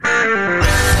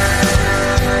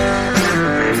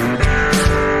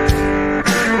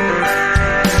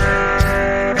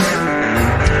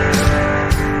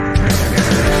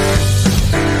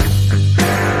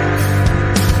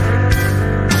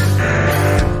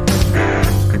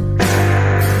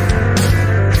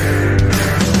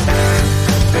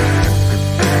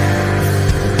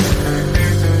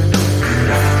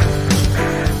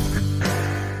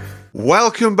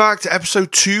Welcome back to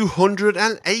episode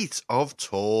 208 of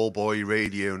Tall Boy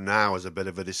Radio. Now, as a bit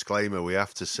of a disclaimer, we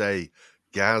have to say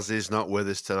Gaz is not with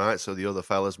us tonight, so the other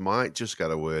fellas might just get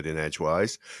a word in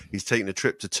edgewise. He's taking a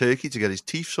trip to Turkey to get his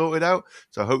teeth sorted out,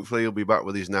 so hopefully he'll be back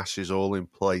with his nashes all in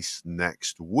place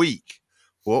next week.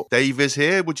 But Dave is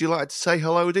here. Would you like to say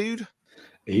hello, dude?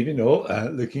 Evening all.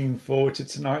 Looking forward to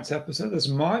tonight's episode. This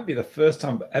might be the first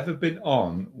time I've ever been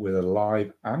on with a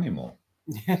live animal.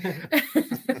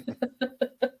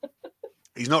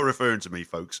 He's not referring to me,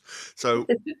 folks. So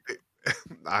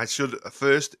I should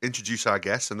first introduce our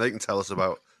guests, and they can tell us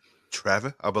about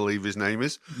Trevor, I believe his name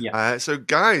is. Yeah. So,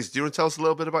 guys, do you want to tell us a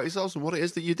little bit about yourselves and what it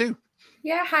is that you do?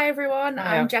 Yeah, hi everyone.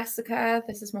 Hi. I'm Jessica.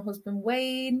 This is my husband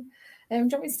Wayne. Do you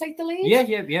want me to take the lead?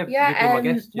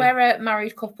 Yeah. We're a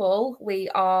married couple. We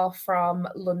are from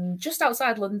London, just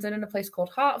outside London, in a place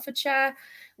called Hertfordshire.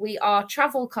 We are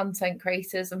travel content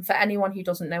creators, and for anyone who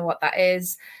doesn't know what that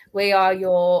is, we are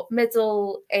your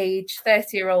middle-aged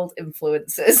 30-year-old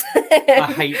influencers.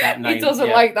 I hate that name. He doesn't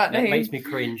like that name. It makes me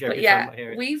cringe every But time I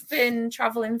hear it. we've been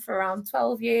traveling for around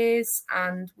 12 years,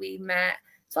 and we met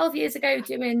 12 years ago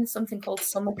doing something called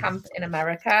summer camp in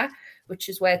America, which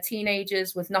is where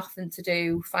teenagers with nothing to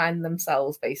do find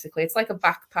themselves, basically. It's like a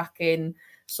backpacking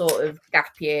sort of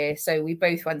gap year. So we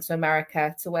both went to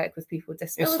America to work with people with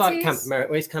disabilities. It's like Camp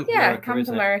America. It's Camp America, Camp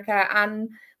isn't America. And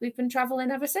we've been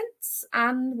traveling ever since.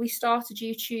 And we started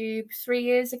YouTube 3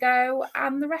 years ago,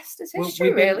 and the rest is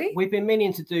history, really. We've been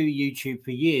meaning to do YouTube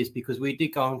for years because we did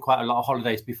go on quite a lot of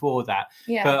holidays before that.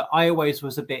 Yeah. But I always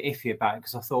was a bit iffy about it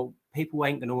because I thought people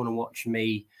ain't going to want to watch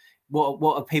me.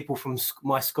 What are people from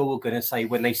my school going to say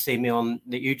when they see me on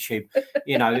the YouTube?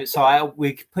 You know, so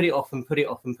we put it off,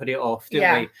 didn't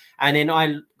we? And then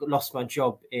I lost my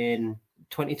job in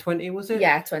 2020, was it?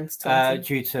 Yeah, 2020.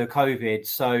 Due to COVID.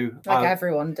 So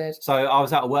everyone did. So I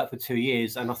was out of work for 2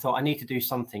 years, and I thought I need to do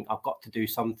something. I've got to do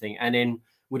something. And then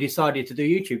we decided to do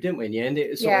YouTube, didn't we? In the end,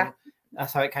 it was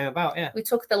that's how it came about. Yeah, we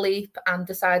took the leap and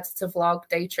decided to vlog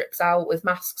day trips out with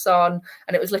masks on,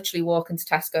 and it was literally walking to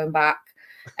Tesco and back.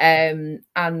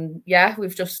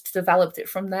 We've just developed it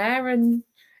from there, and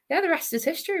the rest is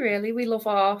history, really. We love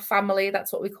our family,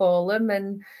 that's what we call them,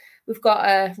 and we've got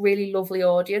a really lovely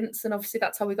audience, and obviously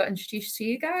that's how we got introduced to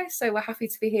you guys, so we're happy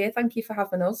to be here. Thank you for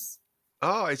having us.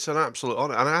 Oh, it's an absolute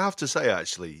honor. And I have to say,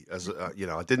 actually, as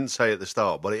I didn't say at the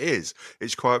start, but it's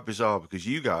quite bizarre because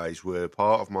you guys were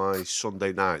part of my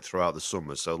Sunday night throughout the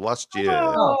summer. So last year,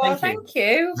 thank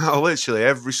you. Literally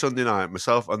every Sunday night,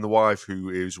 myself and the wife who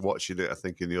is watching it, I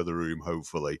think in the other room,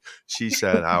 hopefully, she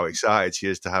said how excited she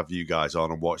is to have you guys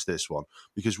on and watch this one,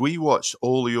 because we watched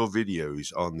all of your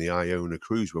videos on the Iona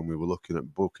cruise when we were looking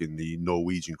at booking the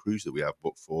Norwegian cruise that we have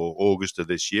booked for August of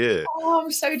this year. Oh, I'm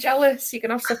so jealous. You're going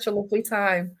to have such a lovely time.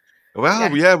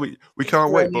 Well, we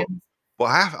can't wait. But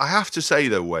I have to say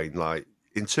though, Wayne, like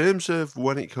in terms of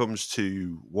when it comes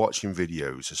to watching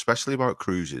videos, especially about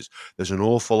cruises, there's an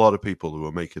awful lot of people who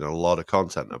are making a lot of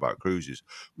content about cruises.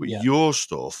 But your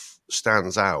stuff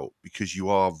stands out because you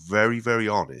are very, very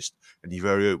honest and you're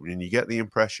very open, and you get the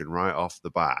impression right off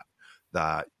the bat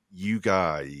that you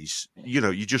guys,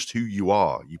 you're just who you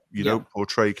are. You don't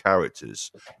portray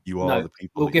characters. You are the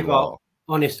people that you are.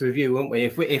 Honest review, won't we?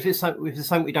 If it's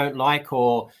something we don't like,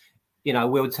 or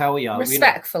we'll tell you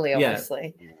respectfully,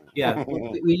 obviously. Yeah,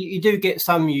 you do get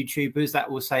some YouTubers that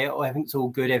will say, "Oh, everything's all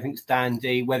good, everything's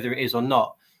dandy," whether it is or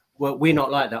not. Well, we're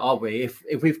not like that, are we?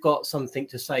 If we've got something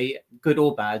to say, good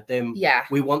or bad, then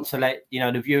we want to let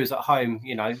the viewers at home,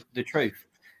 the truth.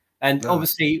 And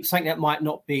obviously, something that might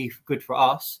not be good for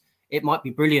us, it might be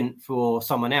brilliant for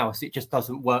someone else. It just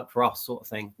doesn't work for us, sort of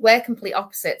thing. We're complete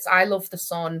opposites. I love the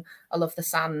sun. I love the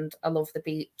sand. I love the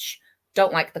beach.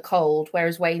 Don't like the cold.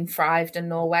 Whereas Wayne thrived in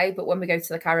Norway. But when we go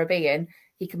to the Caribbean,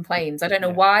 he complains. I don't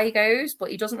know why he goes,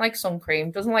 but he doesn't like sun cream,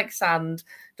 doesn't like sand,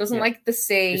 doesn't like the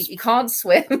sea. He can't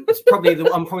swim. I'm probably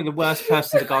the worst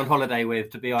person to go on holiday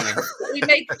with, to be honest. We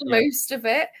make the most of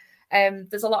it.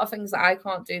 There's a lot of things that I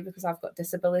can't do because I've got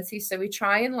disabilities. So we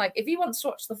try and if he wants to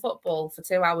watch the football for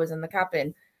 2 hours in the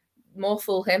cabin, more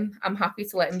fool him. I'm happy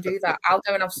to let him do that. I'll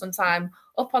go and have some time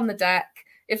up on the deck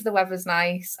if the weather's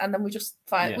nice. And then we just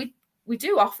find we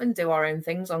do often do our own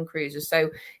things on cruises. So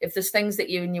if there's things that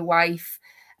you and your wife,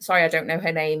 sorry, I don't know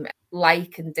her name,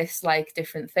 like and dislike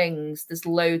different things, there's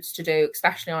loads to do,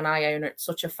 especially on Iona. It's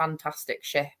such a fantastic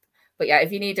ship. But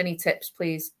if you need any tips,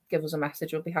 please give us a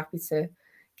message. We'll be happy to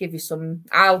give you some.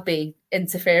 I'll be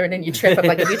interfering in your trip. I'm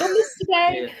like, have you done this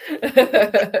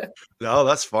today? No,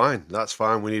 that's fine. That's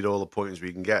fine. We need all the pointers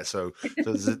we can get. So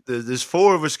there's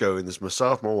 4 of us going. There's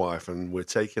myself, my wife, and we're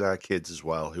taking our kids as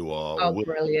well, who are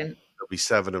brilliant. be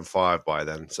 7 and 5 by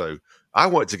then. So I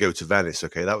wanted to go to Venice.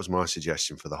 Okay, that was my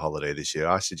suggestion for the holiday this year.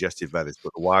 I suggested Venice,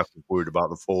 but the wife was worried about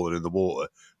them falling in the water,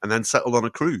 and then settled on a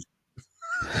cruise.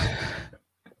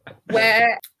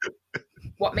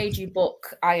 What made you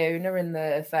book Iona in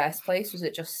the first place? Was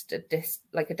it just a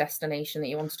destination that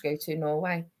you wanted to go to,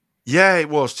 Norway? Yeah, it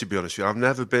was, to be honest with you. I've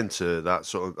never been to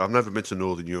I've never been to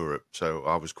Northern Europe, so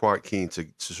I was quite keen to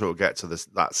sort of get to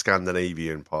that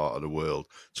Scandinavian part of the world,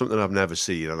 something I've never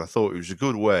seen, and I thought it was a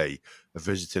good way of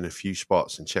visiting a few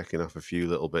spots and checking off a few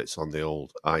little bits on the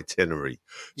old itinerary.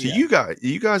 So you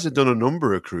guys have done a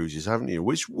number of cruises, haven't you?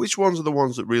 Which ones are the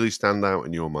ones that really stand out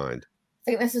in your mind?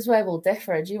 I think this is where we'll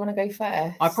differ. Do you want to go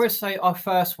first? I'd probably say our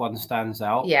first one stands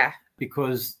out. Yeah.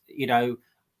 Because,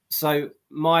 so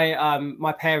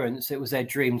my parents, it was their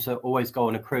dream to always go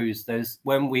on a cruise.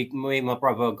 When me and my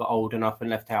brother got old enough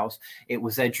and left house, it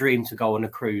was their dream to go on a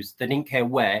cruise. They didn't care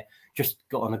where, just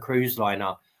got on a cruise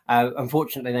liner.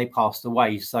 Unfortunately, they passed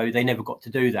away, so they never got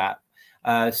to do that.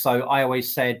 So I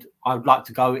always said I would like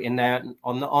to go in there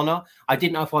on the honour. I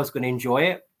didn't know if I was going to enjoy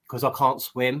it because I can't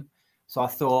swim. So I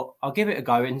thought I'll give it a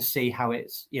go and see how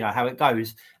how it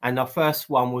goes. And our first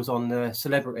one was on the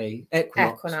Celebrity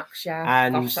Equinox. Yeah.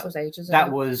 And gosh, that was ages ago. That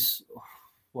was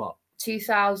what?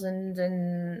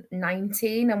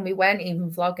 2019, and we weren't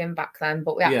even vlogging back then,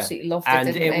 but we absolutely loved it. And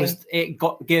it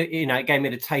gave me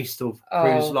the taste of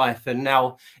cruise life. And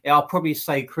now I'll probably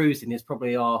say cruising is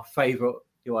probably our favourite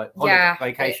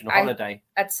holiday.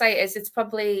 I'd say it's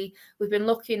probably, we've been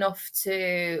lucky enough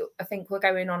to, I think we're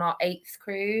going on our 8th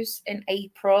cruise in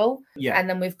April. Yeah. And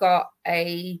then we've got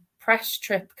a press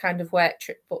trip, kind of work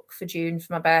trip booked for June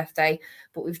for my birthday.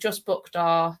 But we've just booked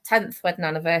our 10th wedding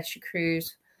anniversary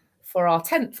cruise for our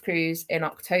 10th cruise in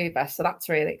October. So that's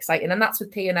really exciting. And that's with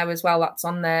P&O as well. That's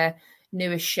on their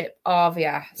newest ship,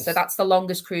 Arvia. So that's the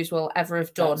longest cruise we'll ever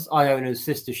have done. That's Iona's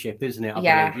sister ship, isn't it?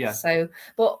 I believe. Yeah. So,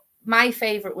 but my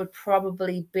favourite would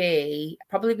probably be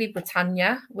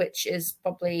Britannia, which is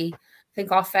probably, I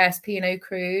think, our first P&O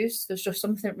cruise. There's just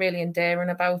something really endearing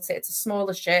about it. It's a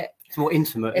smaller ship. It's more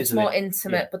intimate, isn't it? It's more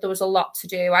intimate, but there was a lot to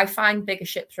do. I find bigger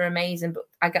ships are amazing, but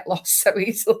I get lost so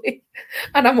easily.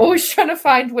 And I'm always trying to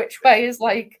find which way is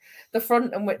like the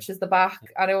front and which is the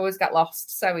back. And I always get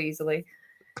lost so easily.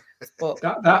 But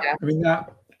I mean,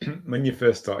 when you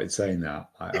first started saying that,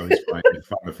 I was trying to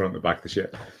find the front and the back of the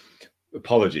ship.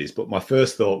 Apologies, but my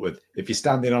first thought was, if you're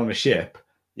standing on a ship,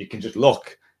 you can just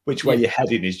look which way you're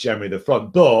heading is generally the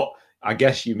front. But I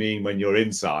guess you mean when you're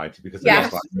inside, because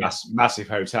there's like massive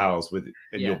hotels with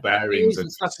your bearings and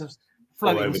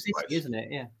floating city, isn't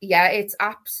it? Yeah, it's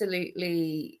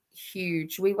absolutely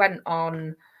huge. We went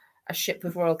on a ship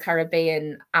with Royal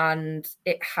Caribbean, and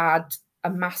it had a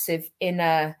massive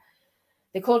inner.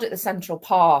 They called it the Central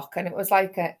Park, and it was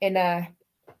like an inner.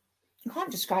 I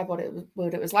can't describe what it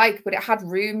was like, but it had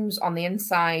rooms on the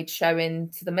inside showing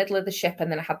to the middle of the ship,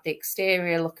 and then it had the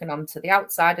exterior looking onto the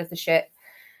outside of the ship.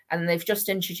 And they've just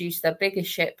introduced their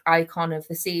biggest ship, Icon of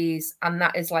the Seas, and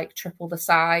that is like triple the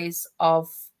size of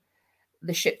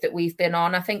the ship that we've been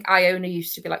on. I think Iona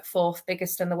used to be like 4th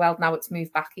biggest in the world. Now it's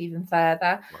moved back even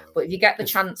further. Wow. But if you get the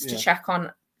chance to check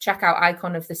out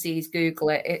Icon of the Seas, Google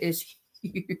it. It is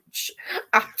huge,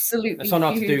 absolutely. It's on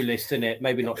our to-do list, isn't it?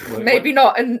 Maybe not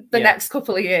in the next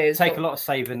couple of years. Take a lot of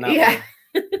saving that. Yeah.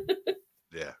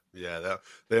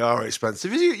 They are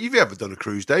expensive. You've ever done a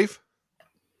cruise, Dave?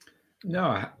 No,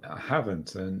 I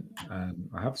haven't, and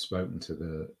I have spoken to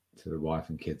the wife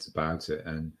and kids about it,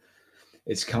 and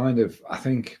it's kind of, I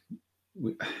think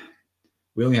we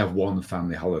only have one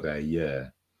family holiday a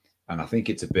year, and I think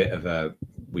it's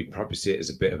we probably see it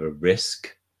as a bit of a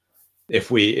risk.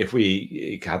 If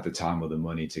we had the time or the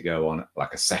money to go on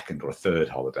like a second or a third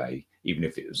holiday, even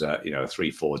if it was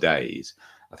 3-4 days,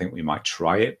 I think we might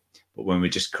try it. But when we're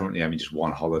just currently having just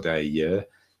one holiday a year,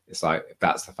 it's like, if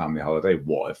that's the family holiday,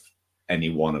 what if any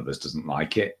one of us doesn't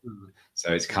like it? Mm-hmm.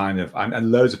 So it's kind of,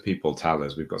 and loads of people tell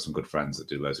us, we've got some good friends that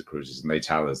do loads of cruises, and they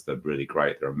tell us they're really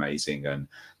great, they're amazing, and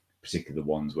particularly the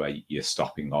ones where you're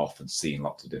stopping off and seeing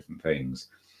lots of different things.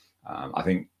 I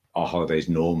think our holidays,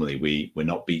 normally we're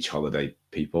not beach holiday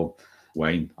people.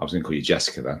 Wayne, I was going to call you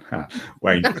Jessica then.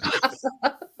 Wayne,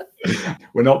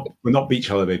 we're not beach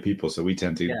holiday people, so we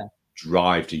tend to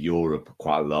drive to Europe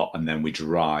quite a lot, and then we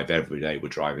drive every day. We're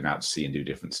driving out to sea and do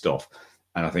different stuff.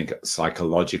 And I think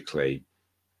psychologically,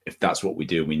 if that's what we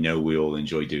do, we know we all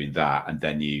enjoy doing that, and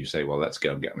then you say, well, let's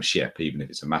go and get on a ship, even if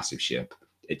it's a massive ship.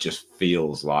 It just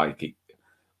feels like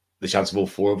the chance of all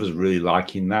 4 of us really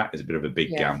liking that is a bit of a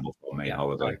big gamble for a main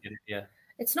holiday.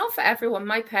 It's not for everyone.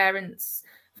 My parents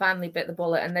finally bit the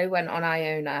bullet and they went on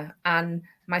Iona, and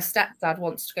my stepdad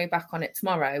wants to go back on it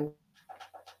tomorrow.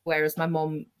 whereas my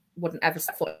mum wouldn't ever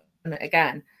set foot on it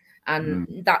again. And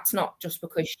that's not just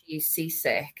because she's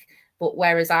seasick, but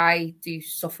whereas I do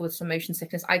suffer with some motion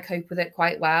sickness, I cope with it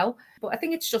quite well. But I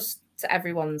think it's just to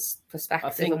everyone's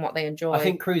perspective and what they enjoy. I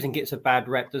think cruising gets a bad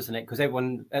rep, doesn't it? Because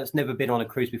everyone that's never been on a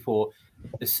cruise before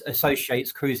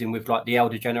associates cruising with like the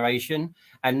elder generation.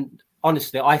 And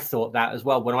honestly, I thought that as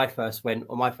well when I first went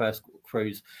on my first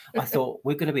cruise. I thought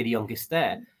we're going to be the youngest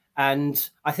there. And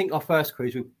I think our first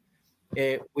cruise,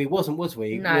 we wasn't, was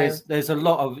we? No. There's a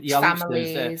lot of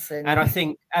youngsters there. And I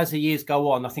think as the years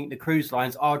go on, I think the cruise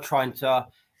lines are trying to,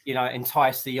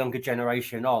 entice the younger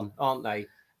generation on, aren't they?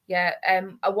 Yeah.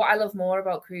 What I love more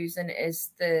about cruising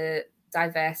is the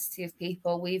diversity of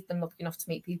people. We've been lucky enough to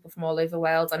meet people from all over the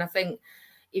world. And I think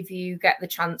if you get the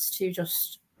chance to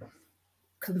just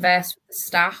converse with the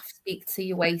staff, speak to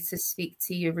your waiters, speak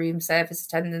to your room service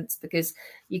attendants, because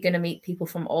you're going to meet people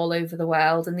from all over the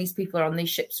world, and these people are on these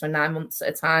ships for 9 months at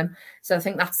a time. So I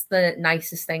think that's the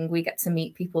nicest thing. We get to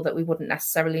meet people that we wouldn't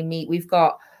necessarily meet. We've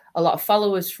got a lot of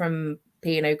followers from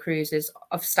P&O Cruises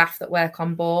of staff that work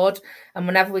on board, and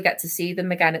whenever we get to see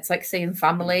them again, it's like seeing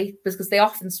family, because they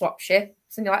often swap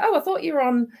ships and you're like, oh, I thought you were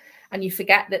on, and you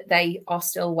forget that they are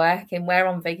still working. We're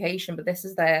on vacation, but this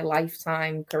is their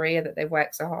lifetime career that they've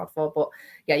worked so hard for. But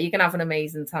yeah, you can have an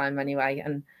amazing time anyway.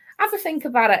 And have a think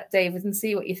about it, David, and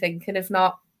see what you think. And if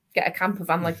not, get a camper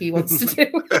van like he wants to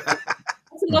do.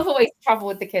 That's another way to travel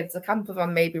with the kids, a camper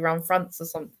van maybe around France or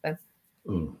something.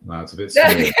 Oh, that's a bit small.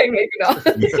 Okay, maybe not.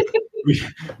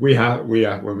 we have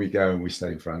when we go and we stay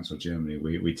in France or Germany,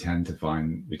 we tend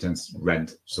to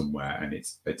rent somewhere, and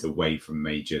it's away from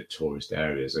major tourist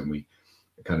areas, and we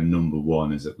kind of number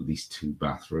one is at least 2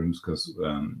 bathrooms, because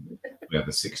we have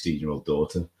a 16-year-old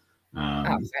daughter,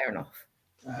 fair enough,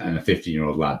 and a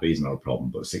 15-year-old lad, but he's not a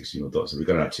problem, but a 16-year-old daughter, so we've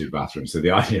got to have 2 bathrooms. So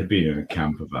the idea of being in a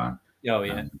camper van,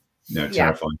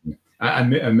 terrifying.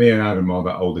 And me and Adam are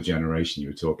that older generation you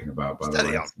were talking about, by the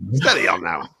way. Steady on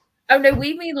now. Oh no,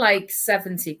 we mean like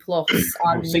 70 plus.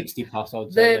 60 plus.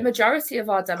 The majority of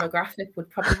our demographic would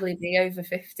probably be over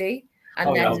 50,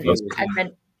 and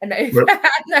then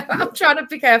I'm trying to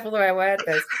be careful the way I word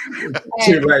this.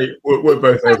 Too late. We're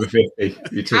both over 50.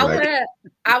 You're too late.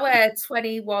 Our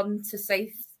 21 to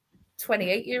say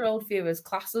 28-year-old viewers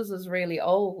classes as really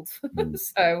old.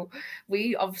 So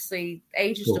we obviously,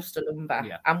 age is just a number,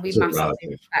 and we massively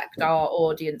respect our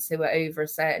audience who are over a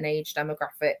certain age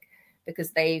demographic,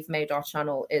 because they've made our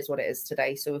channel is what it is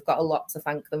today. So we've got a lot to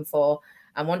thank them for.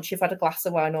 And once you've had a glass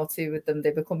of wine or 2 with them,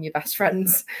 they become your best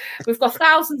friends. We've got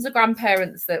thousands of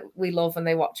grandparents that we love, and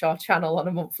they watch our channel on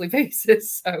a monthly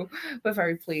basis. So we're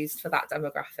very pleased for that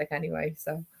demographic anyway.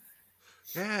 So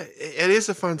yeah, it is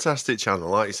a fantastic channel.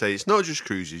 Like you say, it's not just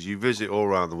cruises. You visit all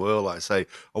around the world. Like I say,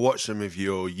 I watched some of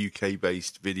your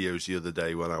UK-based videos the other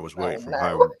day when I was working from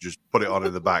home. Just put it on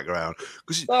in the background.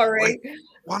 Sorry.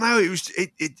 Well, no,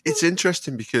 it's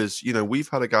interesting because, we've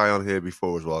had a guy on here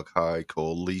before as well, a guy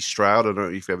called Lee Stroud. I don't know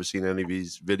if you've ever seen any of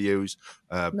his videos.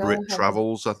 Brit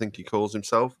Travels, I think he calls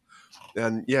himself.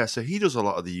 And yeah, so he does a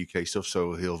lot of the UK stuff.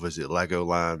 So he'll visit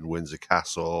Legoland, Windsor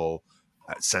Castle,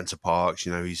 at Centre Parks.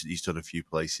 He's done a few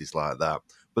places like that.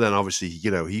 But then obviously,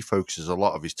 he focuses a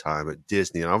lot of his time at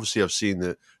Disney. And obviously, I've seen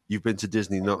that you've been to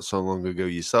Disney not so long ago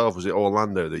yourself. Was it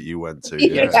Orlando that you went to?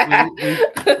 Yeah.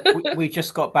 We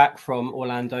just got back from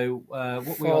Orlando.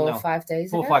 What 4 or 5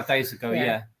 days 4 or 5 days ago,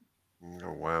 yeah.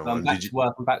 Oh, wow. I'm back to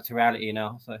work and back to reality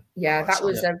now. So yeah, that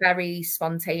was a very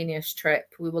spontaneous trip.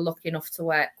 We were lucky enough to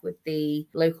work with the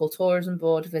local tourism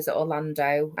board, Visit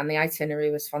Orlando, and the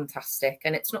itinerary was fantastic.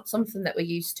 And it's not something that we're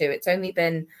used to. It's only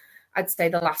been, I'd say,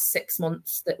 the last 6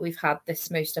 months that we've had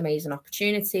this most amazing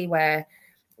opportunity where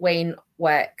Wayne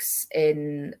works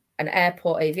in an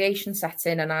airport aviation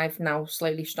setting, and I've now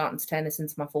slowly starting to turn this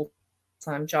into my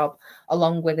full-time job,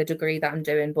 along with a degree that I'm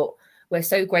doing. But we're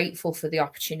so grateful for the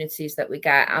opportunities that we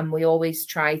get, and we always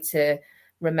try to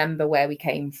remember where we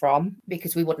came from,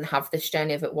 because we wouldn't have this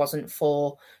journey if it wasn't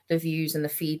for the views and the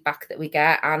feedback that we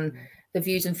get. And the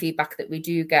views and feedback that we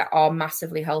do get are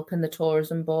massively helping the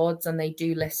tourism boards, and they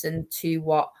do listen to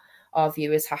what our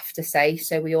viewers have to say.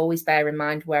 So we always bear in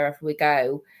mind wherever we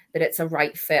go that it's a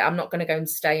right fit. I'm not going to go and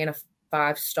stay in a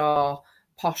 5-star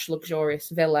posh luxurious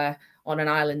villa on an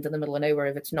island in the middle of nowhere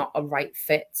if it's not a right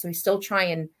fit. So we still try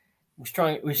and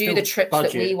do the trips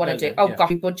that we want to do. Oh, God,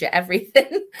 we budget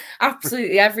everything,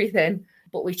 absolutely everything.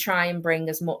 But we try and bring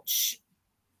as much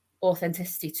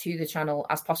authenticity to the channel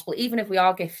as possible, even if we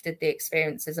are gifted the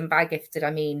experiences. And by gifted,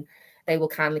 I mean they will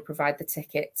kindly provide the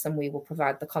tickets and we will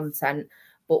provide the content.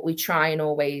 But we try and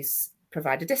always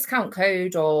provide a discount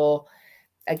code or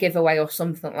a giveaway or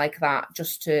something like that,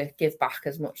 just to give back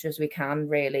as much as we can,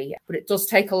 really. But it does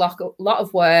take a lot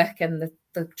of work, and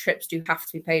the trips do have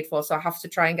to be paid for, so I have to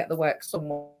try and get the work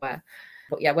somewhere.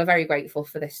 But yeah, we're very grateful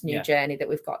for this new journey that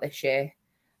we've got this year,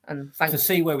 and thanks to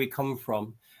see where we come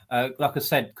from. Like I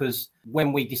said, because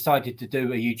when we decided to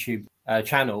do a YouTube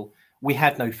channel, we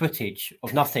had no footage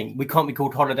of nothing. We can't be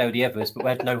called Holiday with the Evers, but we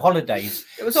had no holidays.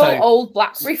 It was all old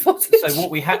BlackBerry footage. So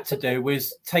what we had to do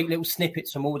was take little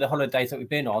snippets from all the holidays that we've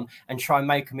been on and try and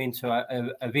make them into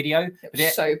a video.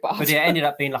 But it ended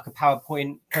up being like a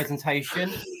PowerPoint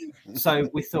presentation. So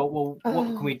we thought, well,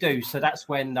 what can we do? So that's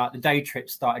when the day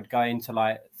trips started going to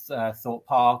like Thorpe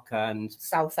Park and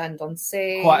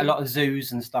Southend-on-Sea. Quite a lot of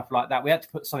zoos and stuff like that. We had to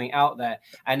put something out there,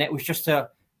 and it was just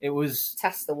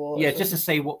test the water. Yeah, just to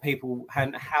see what people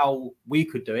and how we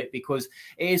could do it, because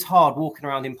it is hard walking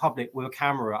around in public with a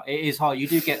camera. It is hard. You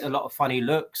do get a lot of funny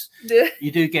looks.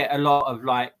 You do get a lot of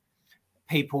like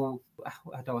people.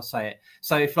 How do I say it?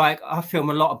 So if like I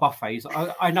film a lot of buffets,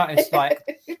 I noticed like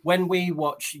when we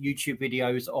watch YouTube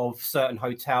videos of certain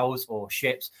hotels or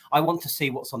ships, I want to see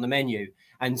what's on the menu.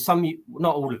 And some,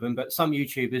 not all of them, but some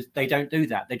YouTubers, they don't do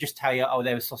that. They just tell you, oh,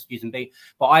 there was sausages and beef.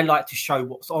 But I like to show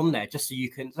what's on there just so you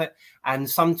can. And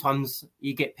sometimes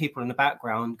you get people in the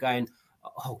background going,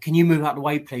 oh, can you move out of the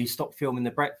way, please? Stop filming the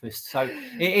breakfast. So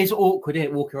it is awkward, isn't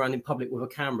it, walking around in public with a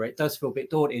camera. It does feel a bit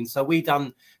daunting. So we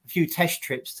done a few test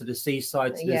trips to the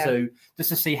seaside, to the zoo, just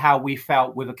to see how we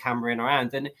felt with a camera in our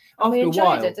hand. And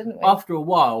after a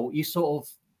while, you sort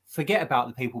of forget about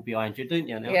the people behind you, don't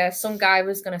you? Now? Yeah, some guy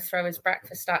was going to throw his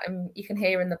breakfast at him. You can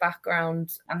hear in the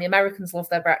background, and the Americans love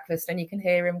their breakfast, and you can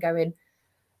hear him going,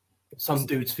 some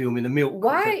dude's filming the milk.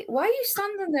 Why are you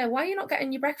standing there? Why are you not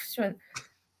getting your breakfast? Went,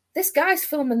 this guy's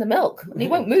filming the milk, and he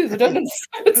won't move. I don't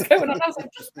understand what's going on. I was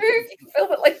like, just move, you can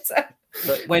film it later.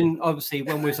 But when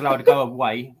we was allowed to go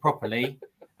away properly,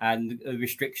 and the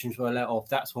restrictions were let off,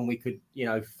 that's when we could,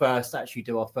 first actually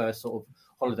do our first sort of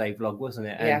holiday vlog, wasn't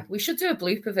it? And we should do a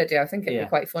blooper video. I think it'd be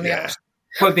quite funny. Yeah.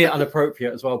 Quite a bit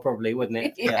inappropriate as well, probably, wouldn't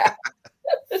it? Yeah.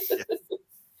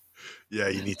 Yeah,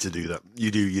 you need to do that.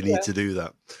 You need to do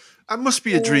that. That must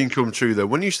be a dream come true, though.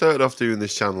 When you started off doing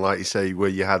this channel, like you say, where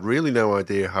you had really no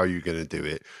idea how you're going to do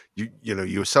it,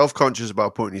 you were self-conscious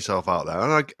about putting yourself out there,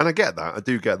 and I get that. I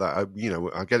do get that.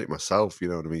 I get it myself. You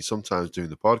know what I mean? Sometimes doing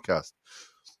the podcast,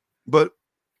 but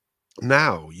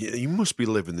now you must be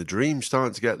living the dream,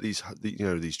 starting to get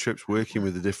these trips, working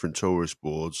with the different tourist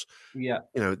boards. Yeah,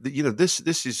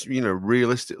 this is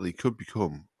realistically could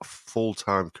become a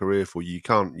full-time career for you. You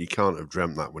can't have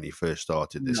dreamt that when you first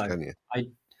started this, can you?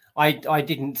 I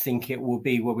didn't think it will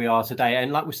be where we are today,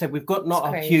 and like we said, we've got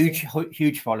not a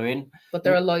huge following, but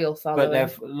they're a loyal following.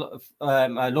 But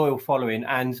they're a loyal following,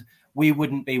 and we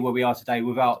wouldn't be where we are today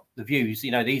without the views.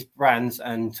 These brands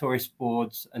and tourist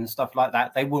boards and stuff like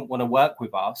that, they wouldn't want to work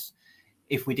with us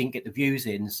if we didn't get the views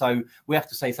in. So we have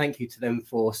to say thank you to them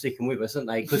for sticking with us, don't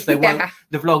they? Because they weren't,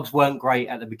 the vlogs weren't great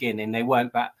at the beginning. They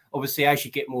weren't, but obviously as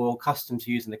you get more accustomed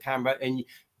to using the camera, and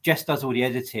Jess does all the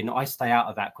editing, I stay out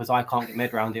of that because I can't get my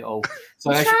head around it all.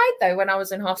 So he tried though when I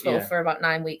was in hospital for about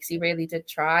 9 weeks. He really did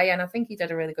try, and I think he did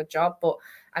a really good job. But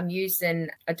I'm using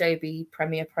Adobe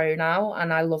Premiere Pro now,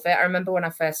 and I love it. I remember when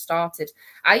I first started,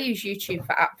 I use YouTube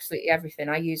for absolutely everything.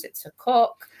 I use it to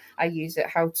cook. I use it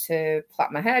how to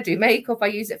plait my hair, do makeup. I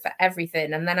use it for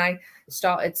everything. And then I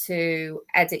started to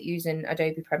edit using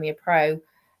Adobe Premiere Pro.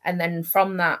 And then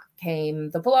from that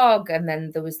came the blog, and then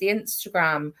there was the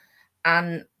Instagram.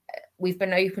 And we've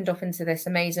been opened up into this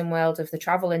amazing world of the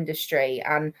travel industry.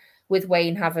 And with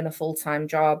Wayne having a full-time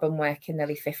job and working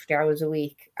nearly 50 hours a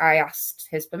week, I asked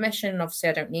his permission. Obviously,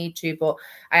 I don't need to, but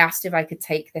I asked if I could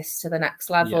take this to the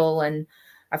next level. And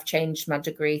I've changed my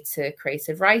degree to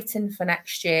creative writing for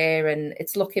next year. And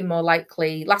it's looking more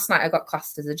likely. Last night, I got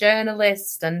classed as a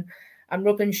journalist, and I'm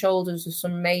rubbing shoulders with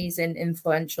some amazing,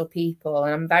 influential people.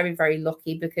 And I'm very, very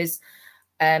lucky because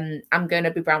I'm going to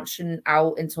be branching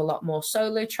out into a lot more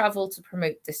solo travel to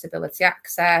promote disability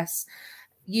access.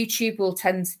 YouTube will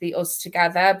tend to be us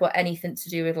together, but anything to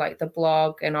do with like the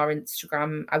blog and our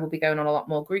Instagram, I will be going on a lot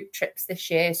more group trips this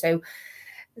year. So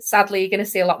sadly, you're going to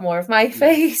see a lot more of my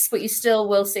face, but you still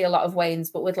will see a lot of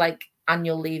Wayne's, but with like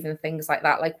annual leave and things like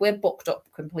that. Like we're booked up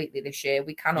completely this year.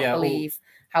 We cannot believe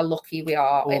how lucky we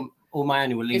are. All my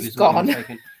annual leave is gone.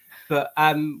 Taken. But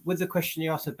with the question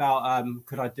you asked about,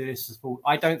 could I do this as full?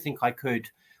 I don't think I could.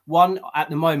 One, at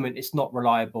the moment, it's not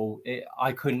reliable.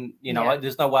 I couldn't,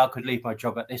 there's no way I could leave my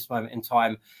job at this moment in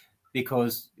time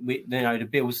because the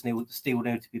bills still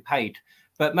need to be paid.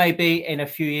 But maybe in a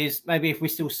few years, maybe if we're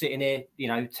still sitting here,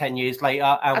 10 years later.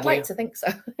 I'd like to think so.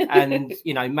 And,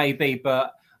 maybe,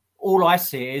 but all I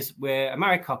see is we're a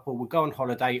married couple, we go on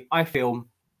holiday, I film,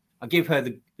 I give her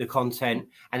the content,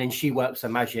 and then she works her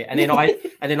magic, and then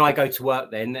I go to work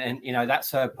then, and you know,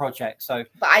 that's her project. So,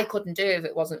 but I couldn't do it if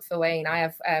it wasn't for Wayne. I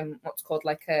have what's called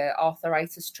like a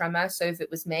arthritis tremor. So if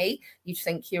it was me, you'd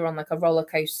think you're on like a roller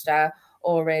coaster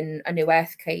or in a new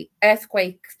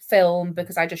earthquake film,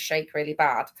 because I just shake really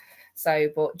bad. So,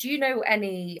 but do you know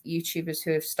any YouTubers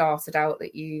who have started out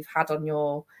that you've had on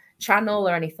your channel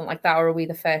or anything like that, or are we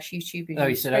the first YouTuber? Oh,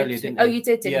 you said earlier, didn't you? Oh, you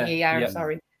did, didn't you? Yeah, I'm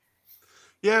sorry.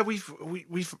 Yeah,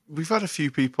 we've had a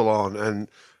few people on,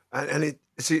 and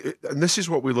this is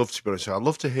what we love, to be honest. I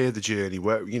love to hear the journey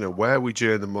where we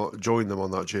join them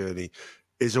on that journey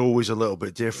is always a little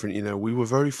bit different. You know, we were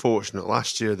very fortunate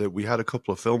last year that we had a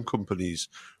couple of film companies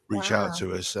reach out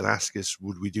to us and ask us,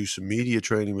 would we do some media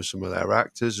training with some of their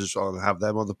actors as well and have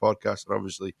them on the podcast? And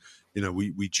obviously, you know,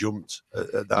 we jumped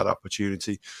at that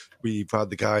opportunity. We've had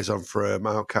the guys on from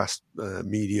Outcast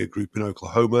Media Group in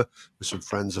Oklahoma with some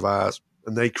friends of ours,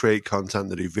 and they create content,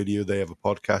 they do video, they have a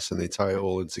podcast, and they tie it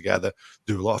all in together,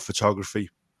 do a lot of photography.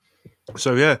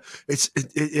 So yeah,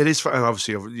 it is fun. And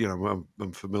obviously, you know,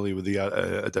 I'm familiar with the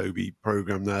Adobe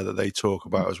program there that they talk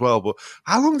about as well. But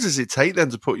how long does it take then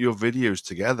to put your videos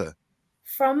together?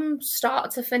 From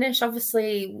start to finish,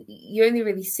 obviously, you only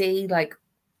really see like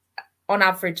on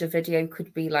average a video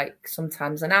could be like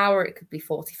sometimes an hour, it could be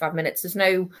 45 minutes. There's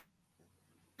no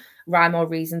rhyme or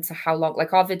reason to how long.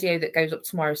 Like our video that goes up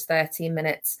tomorrow is 13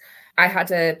 minutes. I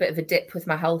had a bit of a dip with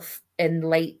my health in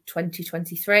late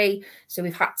 2023, so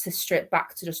we've had to strip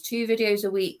back to just 2 videos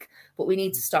a week, but we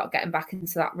need to start getting back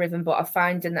into that rhythm. But I'm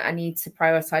finding that I need to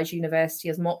prioritize university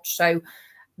as much, so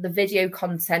the video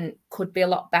content could be a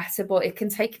lot better, but it can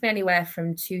take me anywhere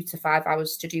from 2 to 5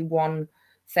 hours to do one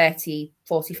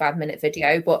 45 minute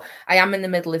video. But I am in the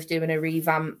middle of doing a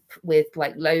revamp with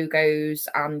like logos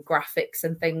and graphics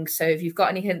and things, so if you've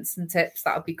got any hints and tips,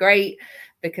 that would be great,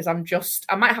 because I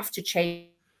might have to change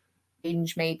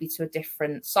maybe to a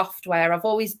different software. I've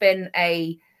always been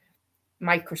a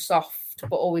Microsoft,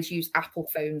 but always use Apple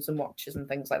phones and watches and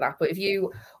things like that. But if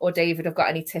you or David have got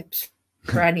any tips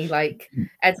for any like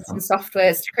editing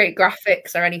softwares to create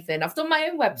graphics or anything, I've done my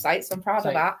own website, so I'm proud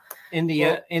of that. In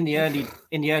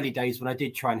the early days when I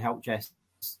did try and help Jess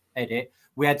edit,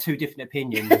 we had 2 different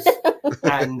opinions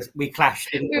and we clashed.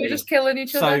 We were just killing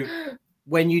each other. So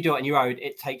when you do it on your own,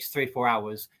 it takes 3 or 4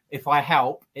 hours. If I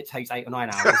help, it takes 8 or 9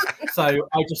 hours. So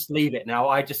I just leave it now.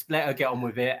 I just let her get on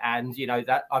with it, and you know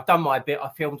that I've done my bit. I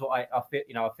filmed what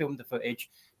I filmed the footage.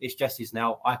 It's Jess's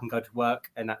now. I can go to work,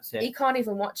 and that's it. You can't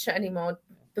even watch it anymore,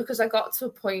 because I got to a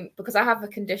point, because I have a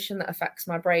condition that affects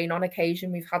my brain. On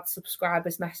occasion, we've had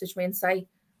subscribers message me and say,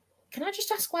 "Can I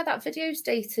just ask why that video's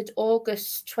dated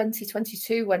August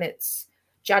 2022 when it's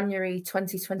January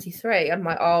 2023?" I'm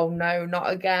like, oh no, not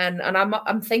again. And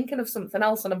I'm thinking of something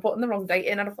else, and I'm putting the wrong date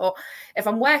in. And I thought, if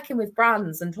I'm working with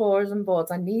brands and tourism boards,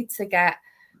 I need to get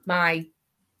my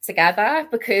together,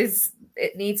 because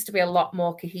it needs to be a lot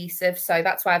more cohesive. So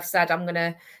that's why I've said I'm going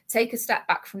to take a step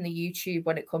back from the YouTube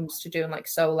when it comes to doing like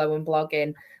solo and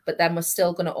blogging, but then we're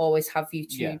still going to always have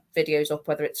YouTube videos up,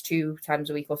 whether it's 2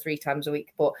 times a week or 3 times a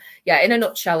week. But yeah, in a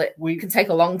nutshell, we can take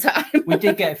a long time. We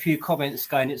did get a few comments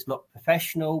going, it's not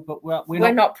professional, but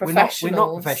we're not professional. We're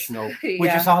not professional.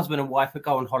 We're just a husband and wife who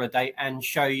go on holiday and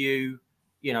show you,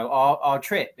 you know, our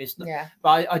trip. It's not,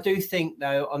 but I do think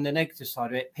though, on the negative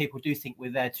side of it, people do think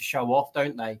we're there to show off,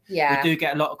 don't they? Yeah. We do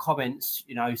get a lot of comments,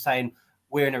 you know, saying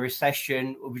we're in a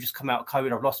recession, we just come out of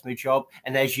COVID, I've lost my job,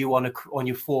 and there's you on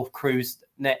your 4th cruise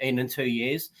in 2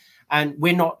 years. And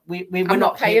we're not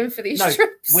paying for these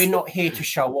trips. We're not here to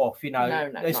show off, you know.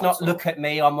 No, it's not look at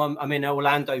me. I'm in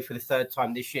Orlando for the 3rd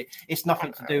time this year. It's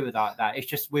nothing to do with that. It's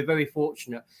just we're very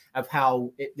fortunate of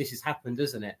how this has happened,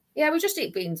 isn't it? Yeah, we just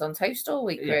eat beans on toast all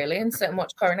week, really, and sit and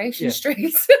watch Coronation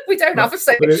Street. We don't have a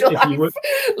social life.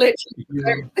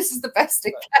 Literally, this is the best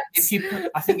it gets.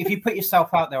 I think if you put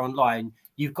yourself out there online,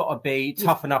 you've got to be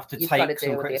tough enough to take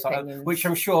some criticism, which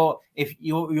I'm sure if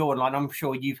you're online, I'm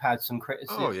sure you've had some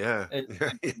criticism. Oh, yeah.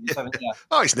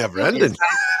 Oh, it's never ending.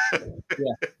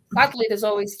 Sadly, there's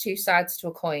always 2 sides to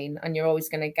a coin, and you're always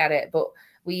going to get it. But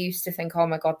we used to think, oh,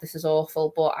 my God, this is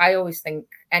awful. But I always think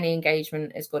any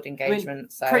engagement is good engagement. I mean,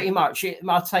 so pretty much,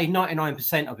 I'd say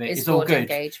 99% of it is all good.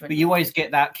 But you always get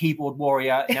that keyboard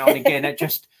warrior now and again that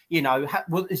just, you know,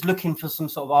 is looking for some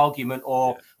sort of argument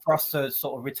or for us to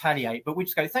sort of retaliate. But we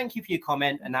just go, thank you for your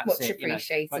comment, and that's much it.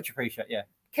 Appreciated. Much appreciated, yeah.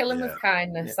 Kill them with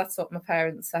kindness. That's what my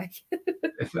parents say.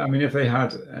 If they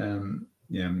had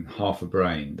half a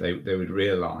brain, they would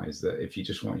realise that if you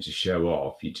just wanted to show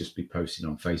off, you'd just be posting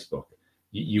on Facebook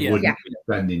You wouldn't be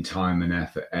spending time and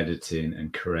effort editing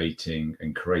and creating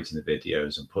the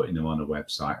videos and putting them on a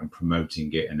website and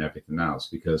promoting it and everything else,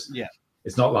 because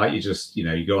it's not like you just,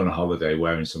 you go on a holiday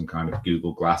wearing some kind of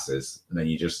Google glasses and then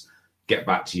you just get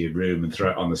back to your room and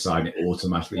throw it on the side and it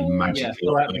automatically magically.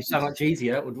 That would be so much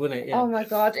easier, wouldn't it? Oh my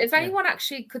God. If anyone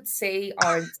actually could see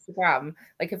our Instagram,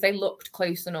 like if they looked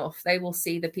close enough, they will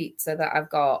see the pizza that I've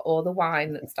got or the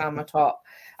wine that's down my top.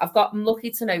 I'm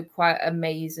lucky to know quite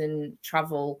amazing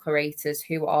travel curators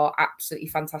who are absolutely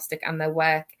fantastic and their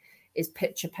work is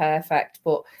picture perfect,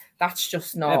 but that's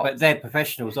just not. Yeah, but they're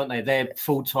professionals, aren't they? They're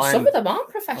full-time. Some of them aren't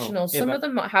professionals. Some of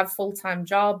them have full-time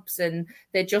jobs and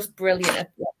they're just brilliant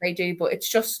at what they do, but it's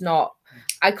just not.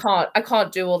 I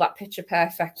can't do all that picture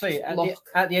perfect. So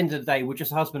at the end of the day, we're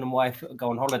just husband and wife that go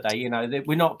on holiday.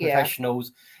 We're not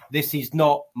professionals. This is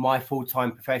not my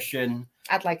full-time profession.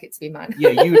 I'd like it to be mine.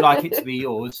 Yeah, you would like it to be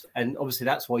yours, and obviously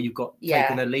that's why you've got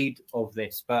taken the lead of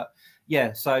this. But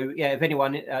if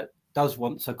anyone does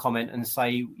want to comment and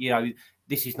say,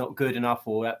 this is not good enough,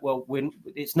 or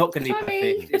it's not going to be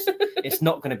perfect. It's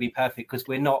not going to be perfect because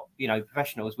we're not,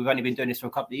 professionals. We've only been doing this for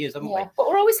a couple of years, haven't we? But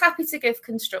we're always happy to give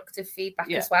constructive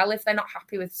feedback as well. If they're not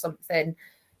happy with something,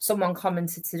 someone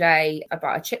commented today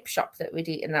about a chip shop that we'd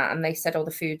eaten at, and they said, "Oh,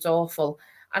 the food's awful."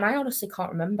 And I honestly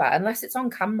can't remember unless it's on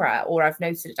camera or I've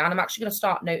noted it down. I'm actually going to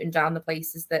start noting down the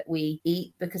places that we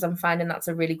eat because I'm finding that's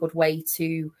a really good way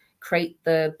to create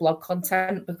the blog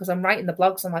content, because I'm writing the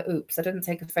blogs. I'm like, oops, I didn't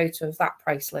take a photo of that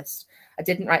price list. I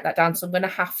didn't write that down. So I'm going to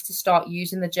have to start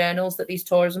using the journals that these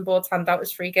tourism boards hand out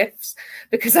as free gifts,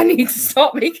 because I need to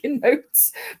start making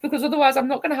notes, because otherwise I'm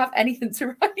not going to have anything to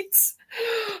write.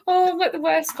 Oh, I'm like the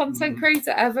worst content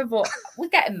creator ever, but we're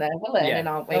getting there. We're learning,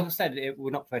 aren't we? Like I said, we're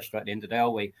not professional at the end of the day,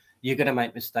 are we? You're going to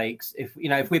make mistakes. If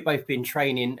we've both been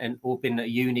training and all been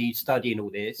at uni studying all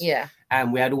this,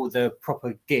 and we had all the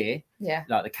proper gear,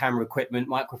 like the camera equipment,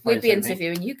 microphones, we'd be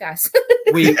interviewing you guys.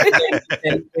 we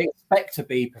expect to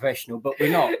be professional, but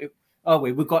we're not. Are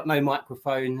we? We've got no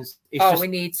microphones. We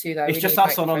need to though. It's just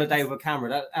us on holiday with a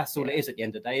camera. That's all it is at the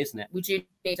end of the day, isn't it? We do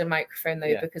need a microphone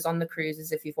though, because on the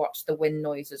cruises, if you've watched, the wind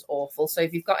noise is awful. So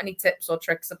if you've got any tips or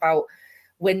tricks about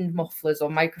wind mufflers or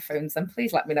microphones, then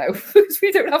please let me know, because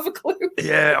we don't have a clue.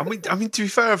 Yeah, I mean, to be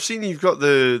fair, I've seen you've got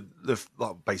the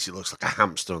basically looks like a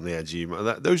hamster on the edge of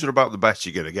you. Those are about the best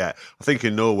you're going to get. I think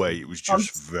in Norway it was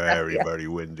just very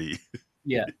windy.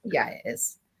 Yeah, it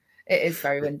is. It is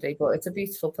very windy, but it's a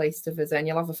beautiful place to visit, and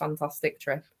you'll have a fantastic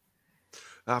trip.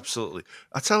 Absolutely.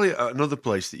 I tell you, another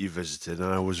place that you visited,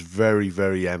 and I was very,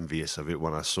 very envious of it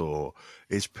when I saw,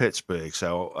 is Pittsburgh.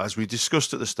 So, as we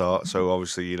discussed at the start, so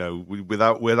obviously,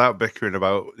 without bickering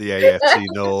about the AFC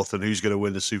North and who's going to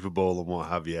win the Super Bowl and what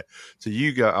have you. So,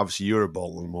 obviously, you're a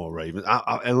Baltimore Ravens.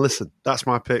 And listen, that's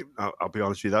my pick. I'll be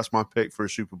honest with you, that's my pick for a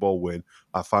Super Bowl win.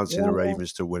 I fancy the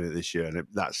Ravens to win it this year, and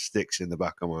that sticks in the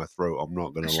back of my throat. I'm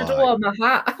not going to lie. I should have worn my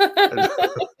hat.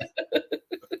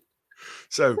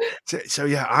 So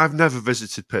yeah, I've never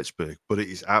visited Pittsburgh, but it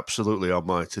is absolutely on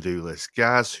my to-do list.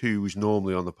 Gaz, who's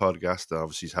normally on the podcast,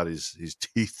 obviously he's had his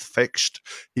teeth fixed.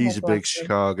 He's a big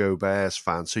Chicago Bears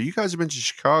fan. So you guys have been to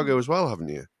Chicago as well, haven't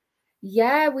you?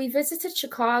 Yeah, we visited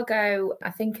Chicago.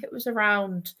 I think it was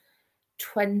around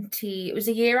it was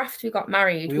a year after we got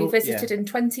married. We visited in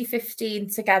 2015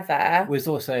 together. It was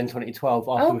also in 2012.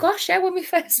 When we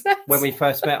first met. When we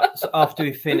first met, so after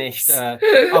we finished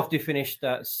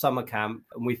summer camp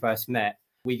and we first met,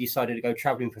 we decided to go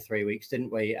traveling for 3 weeks,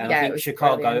 didn't we? And I think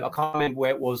Chicago, brilliant. I can't remember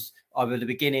where it was, either the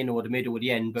beginning or the middle or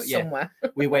the end, but somewhere.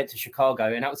 We went to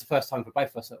Chicago, and that was the first time for both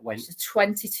of us that went. It's a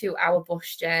 22-hour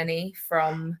bus journey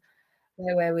from...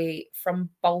 Where were we? From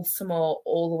Baltimore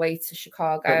all the way to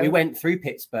Chicago. But we went through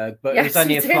Pittsburgh, but it was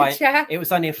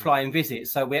only a flying visit.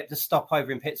 So we had to stop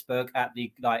over in Pittsburgh at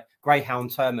the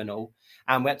Greyhound terminal,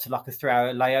 and we had to a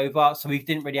 3-hour layover. So we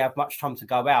didn't really have much time to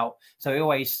go out. So we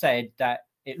always said that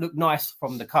it looked nice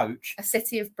from the coach. A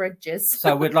city of bridges.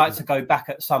 So we'd like to go back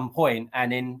at some point,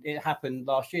 and then it happened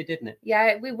last year, didn't it?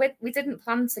 Yeah, we didn't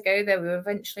plan to go there. We were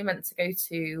eventually meant to go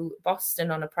to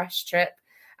Boston on a press trip,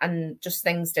 and just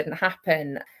things didn't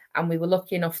happen. And we were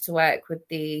lucky enough to work with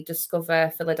the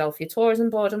Discover Philadelphia Tourism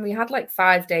Board, and we had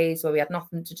 5 days where we had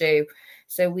nothing to do.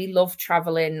 So we love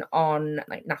traveling on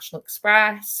National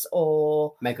Express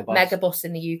or Megabus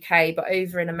in the UK, but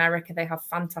over in America they have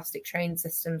fantastic train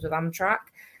systems with Amtrak.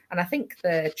 And I think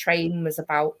the train was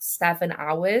about 7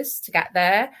 hours to get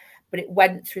there, but it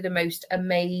went through the most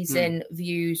amazing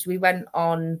views. We went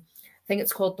on, I think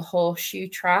it's called the Horseshoe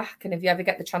Track, and if you ever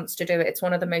get the chance to do it, it's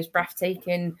one of the most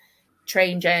breathtaking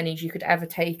train journeys you could ever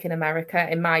take in America,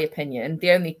 in my opinion.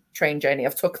 The only train journey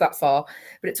I've took that far,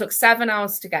 but it took 7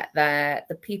 hours to get there.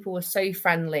 The people were so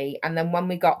friendly, and then when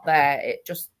we got there,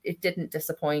 it didn't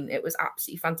disappoint. It was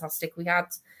absolutely fantastic. We had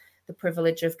the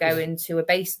privilege of going to a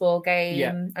baseball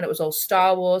game, and it was all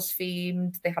Star Wars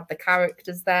themed. They had the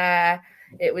characters there.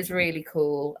 It was really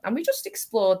cool. And we just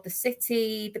explored the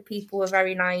city. The people were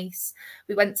very nice.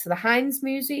 We went to the Heinz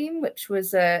Museum, which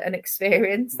was an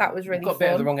experience. That was really fun. We got a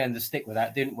bit of the wrong end of the stick with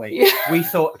that, didn't we? Yeah. We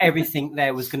thought everything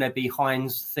there was going to be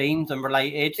Heinz themed and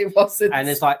related. It wasn't. And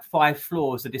there's like 5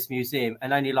 floors of this museum,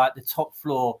 and only like the top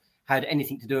floor had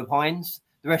anything to do with Heinz.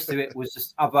 The rest of it was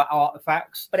just other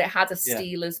artifacts. But it had a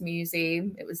Steelers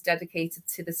museum. It was dedicated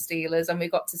to the Steelers, and we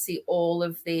got to see all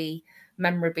of the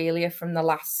memorabilia from the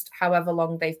last however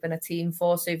long they've been a team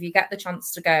for. So if you get the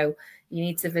chance to go, you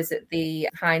need to visit the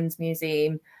Heinz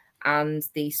Museum and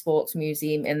the Sports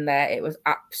Museum in there. It was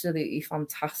absolutely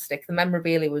fantastic. The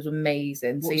memorabilia was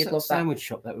amazing. What so you'd love sandwich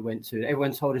shop that we went to?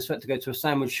 Everyone told us we had to go to a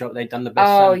sandwich shop. They'd done the best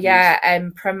sandwiches. Yeah,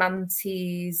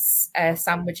 Primanti's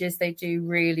sandwiches. They do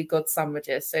really good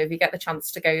sandwiches. So if you get the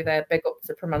chance to go there, big up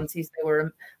to Primanti's. They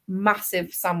were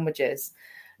massive sandwiches.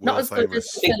 Not as good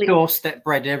as Philly doorstep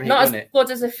bread, everything. Not as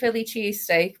good as a Philly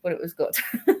cheesesteak, but it was good.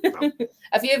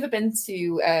 Have you ever been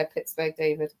to Pittsburgh,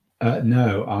 David?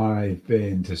 No, I've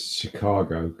been to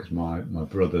Chicago because my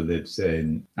brother lives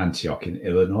in Antioch in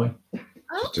Illinois,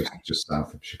 just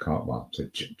south of Chicago. Well, so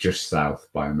just south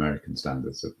by American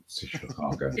standards of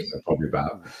Chicago, so probably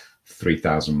about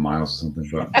 3,000 miles or something.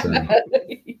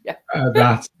 But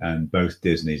that and both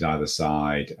Disney's either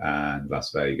side and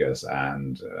Las Vegas,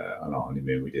 and on our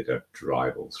honeymoon we did a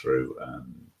drive all through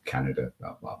Canada.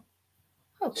 Well,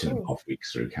 2.5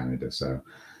 weeks through Canada, so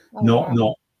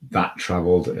not that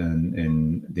travelled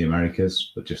in the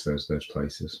Americas, but just those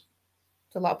places.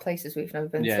 There's a lot of places we've never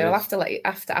been to. I'll have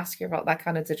to ask you about that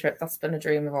Canada trip. That's been a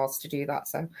dream of ours to do that.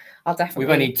 So I'll definitely.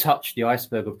 We've only touched the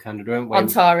iceberg of Canada, haven't we?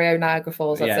 Ontario, Niagara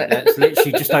Falls. That's it. That's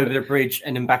literally just over the bridge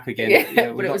and then back again.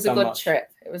 But it was a good trip.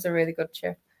 It was a really good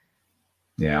trip.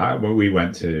 Yeah, we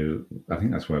went to. I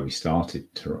think that's where we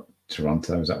started.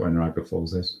 Toronto. Is that where Niagara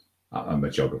Falls is? My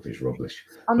geography is rubbish.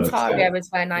 Ontario is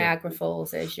where Niagara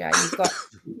Falls is. Yeah, you've got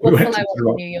Buffalo on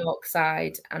the New York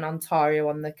side and Ontario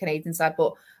on the Canadian side.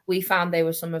 But we found they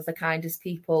were some of the kindest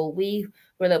people. We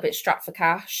were a little bit strapped for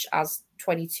cash as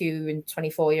 22 and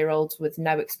 24-year-olds with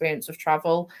no experience of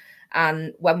travel.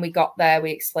 And when we got there,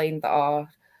 we explained that our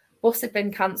bus had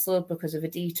been cancelled because of a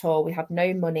detour. We had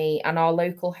no money, and our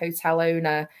local hotel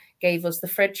owner gave us the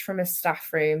fridge from his staff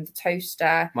room, the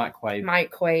toaster,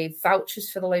 microwave,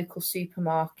 vouchers for the local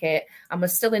supermarket, and we're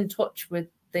still in touch with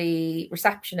the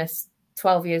receptionist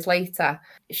 12 years later.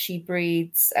 She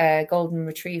breeds golden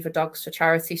retriever dogs for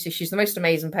charity, so she's the most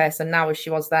amazing person now as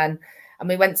she was then. And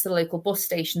we went to the local bus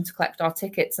station to collect our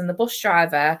tickets, and the bus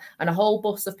driver and a whole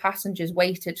bus of passengers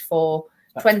waited for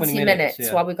 20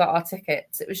 minutes while we got our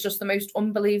tickets. It was just the most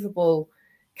unbelievable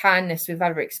kindness we've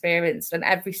ever experienced, and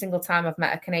every single time I've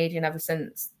met a Canadian ever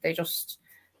since, they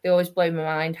always blow my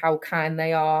mind how kind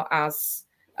they are as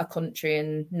a country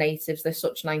and natives. They're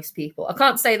such nice people. I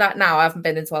can't say that now, I haven't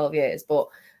been in 12 years, but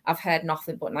I've heard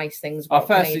nothing but nice things about our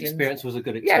first Canadians. Experience was a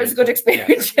good experience. Yeah, it was a good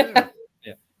experience.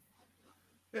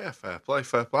 Yeah, fair play.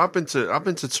 I've been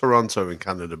to Toronto in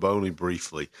Canada, but only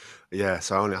briefly. Yeah,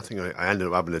 so I think I ended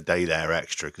up having a day there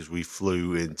extra because we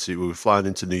were flying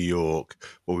into New York,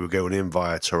 but we were going in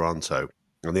via Toronto.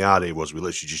 And the idea was we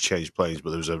literally just changed planes,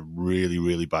 but there was a really,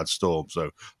 really bad storm. So I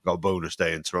got a bonus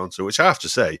day in Toronto, which I have to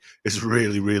say is a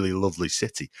really, really lovely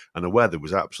city. And the weather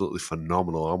was absolutely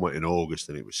phenomenal. I went in August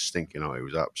and it was stinking hot. It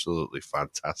was absolutely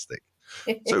fantastic.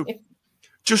 So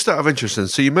just out of interest,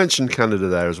 so you mentioned Canada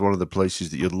there as one of the places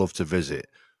that you'd love to visit.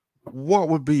 What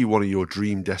would be one of your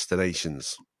dream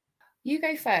destinations? You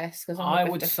go first, because I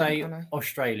would say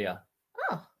Australia.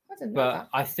 Oh, I didn't know that.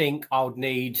 I think I would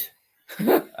need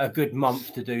a good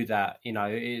month to do that. You know,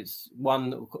 it's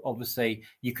one, obviously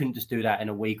you couldn't just do that in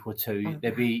a week or two. Okay.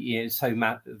 There'd be so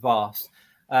vast.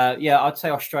 I'd say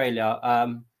Australia.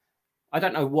 I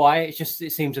don't know why. It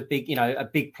seems a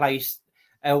big place.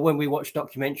 When we watch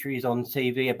documentaries on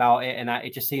TV about it, and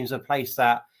it just seems a place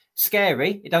that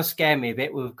scary. It does scare me a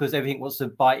bit because everything wants to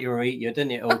bite you or eat you,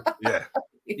 doesn't it? Or,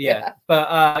 yeah.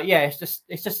 But it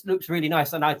just looks really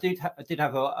nice. And I did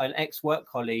have an ex-work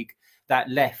colleague that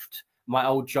left my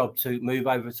old job to move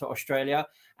over to Australia.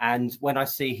 And when I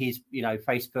see his,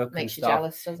 Facebook makes and stuff,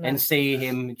 jealous, doesn't it? And see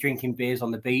him drinking beers on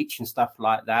the beach and stuff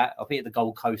like that, I'll be at the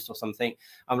Gold Coast or something.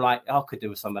 I'm like, I could do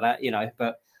with some of that,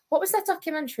 but. What was that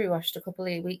documentary we watched a couple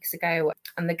of weeks ago?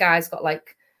 And the guy's got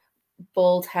like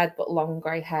bald head but long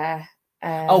grey hair.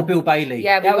 Bill Bailey.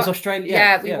 Yeah, that was Australia.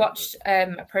 Yeah, we watched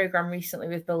a program recently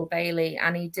with Bill Bailey,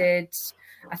 and he did.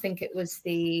 I think it was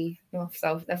the North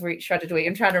South. Never reached Shredded Wheat.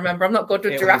 I'm trying to remember. I'm not good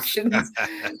with directions.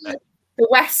 The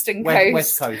Western Coast.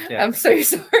 West Coast. Yeah. I'm so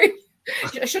sorry.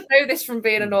 I should know this from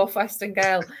being a Northwestern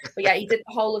girl. But yeah, he did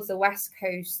the whole of the West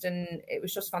Coast, and it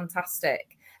was just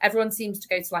fantastic. Everyone seems to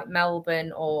go to like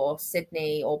Melbourne or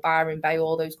Sydney or Byron Bay,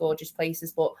 all those gorgeous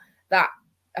places, but that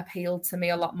appealed to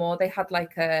me a lot more. They had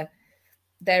like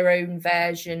their own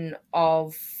version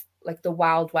of like the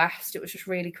Wild West. It was just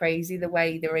really crazy the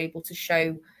way they were able to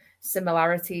show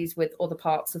similarities with other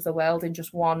parts of the world in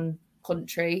just one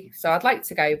country. So I'd like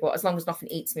to go, but as long as nothing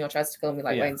eats me or tries to kill me,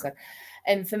 like Wayne said.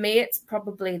 And for me, it's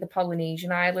probably the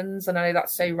Polynesian Islands. And I know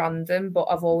that's so random, but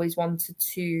I've always wanted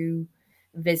to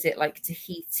visit like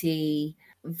Tahiti,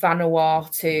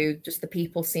 Vanuatu. Just the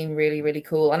people seem really, really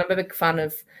cool. And I'm a big fan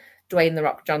of Dwayne The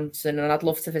Rock Johnson, and I'd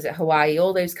love to visit Hawaii,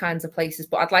 all those kinds of places.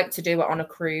 But I'd like to do it on a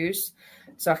cruise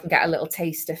so I can get a little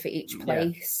taster for each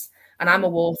place. And I'm a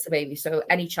water baby, so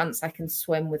any chance I can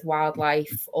swim with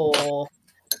wildlife or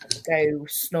go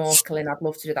snorkeling, I'd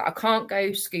love to do that. I can't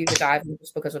go scuba diving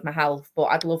just because of my health, but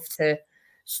I'd love to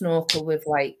snorkel with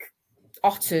like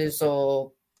otters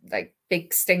or like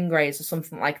big stingrays or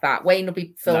something like that. Wayne will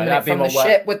be filming it from the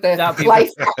ship with the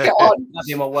life jacket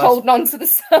on, holding on to the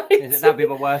side. That'd be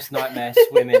my worst nightmare,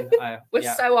 swimming.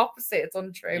 We're so opposite, it's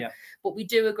untrue. But we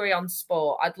do agree on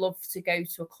sport. I'd love to go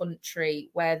to a country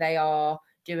where they are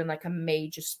doing like a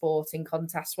major sporting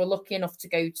contest. We're lucky enough to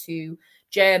go to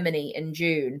Germany in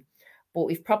June, but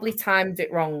we've probably timed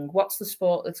it wrong. What's the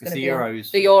sport that's going to be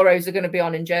Euros? The Euros are going to be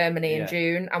on in Germany in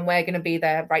June, and we're going to be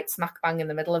there right smack bang in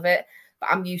the middle of it.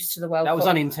 But I'm used to the World Cup. That was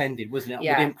unintended, wasn't it?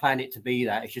 Yeah. We didn't plan it to be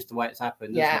that. It's just the way it's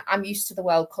happened. Yeah, I'm used to the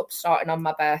World Cup starting on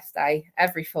my birthday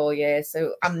every 4 years,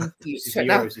 so I'm used to it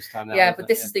now. This time now, but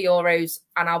this is the Euros,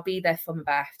 and I'll be there for my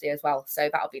birthday as well, so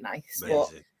that'll be nice. Amazing.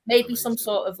 But maybe some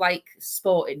sort of like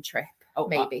sporting trip.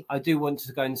 Maybe. I do want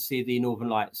to go and see the Northern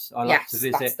Lights. I like to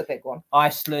visit that's the big one.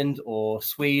 Iceland or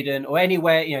Sweden or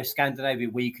anywhere, Scandinavia,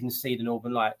 where you can see the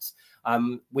Northern Lights.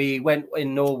 We went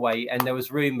in Norway, and there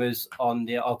was rumours on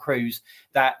our cruise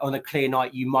that on a clear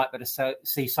night you might be able to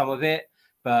see some of it.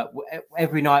 But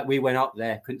every night we went up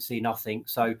there, couldn't see nothing.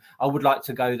 So I would like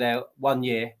to go there one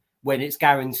year when it's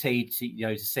guaranteed to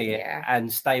to see it,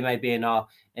 and stay maybe in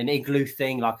an igloo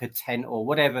thing, like a tent or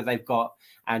whatever they've got,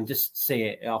 and just see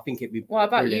it. I think it'd be. What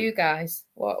about brilliant. You guys?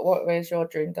 What is your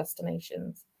dream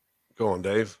destinations? Go on,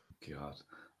 Dave. God,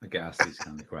 I get asked these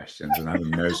kind of questions, and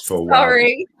Adam knows full well.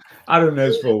 Adam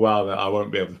knows full well that I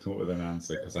won't be able to come up with an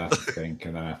answer because I have to think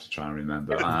and then I have to try and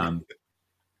remember.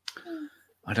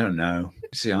 I don't know.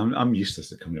 See, I'm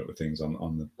useless at coming up with things on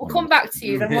the. We'll come back to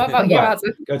you then. What about you,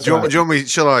 Adam? Do you want me?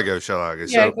 Shall I go?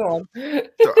 Yeah, go on.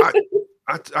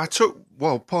 I took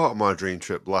part of my dream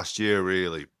trip last year,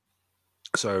 really.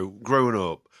 So growing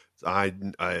up, I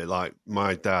like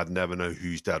my dad. Never know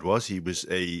whose dad was. He was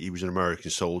an American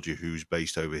soldier who was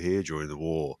based over here during the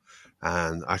war,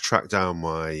 and I tracked down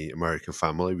my American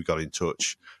family. We got in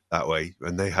touch that way,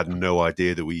 and they had no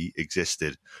idea that we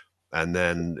existed. And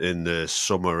then in the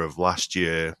summer of last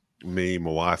year, me, my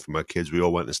wife, and my kids, we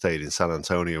all went and stayed in San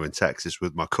Antonio in Texas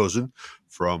with my cousin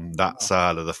from that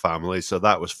side of the family. So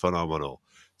that was phenomenal.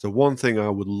 So one thing I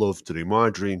would love to do, my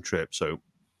dream trip. So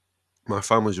my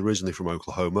family's originally from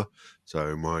Oklahoma.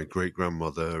 So my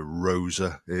great-grandmother,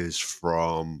 Rosa, is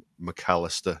from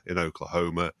McAlester in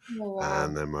Oklahoma. Oh, wow.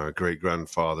 And then my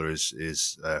great-grandfather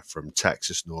is from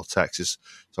Texas, North Texas.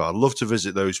 So I'd love to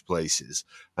visit those places.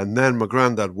 And then my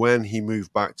granddad, when he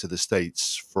moved back to the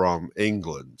States from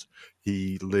England,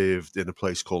 he lived in a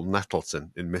place called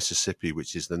Nettleton in Mississippi,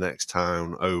 which is the next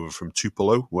town over from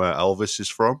Tupelo, where Elvis is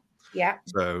from. Yeah.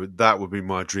 So that would be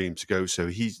my dream to go. So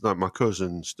he's like, my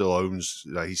cousin still owns,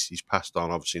 he's passed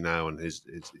on obviously now, and his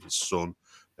son,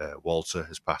 Walter,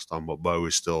 has passed on, but Bo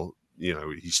is still,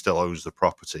 he still owns the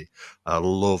property. I'd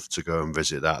love to go and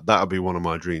visit that. That would be one of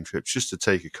my dream trips, just to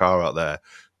take a car out there,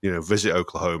 visit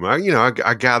Oklahoma.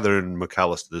 I gather in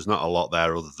McAlester, there's not a lot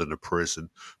there other than a prison,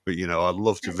 but, I'd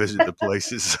love to visit the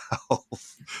place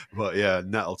itself. But yeah,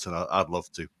 Nettleton, I'd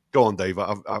love to. Go on, Dave.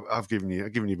 I've given you a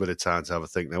bit of time to have a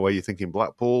think. Now, were you thinking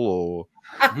Blackpool or?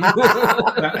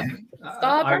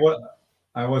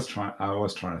 I was trying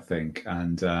to think,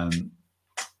 and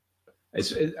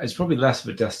it's probably less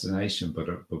of a destination, but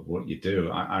what you do.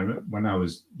 I when I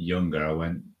was younger, I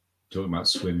went talking about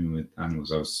swimming with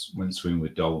animals. Went swimming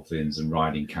with dolphins and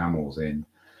riding camels in.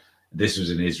 This was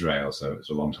in Israel, so it's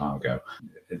a long time ago.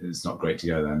 It's not great to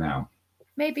go there now.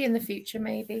 Maybe in the future,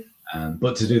 maybe.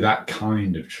 But to do that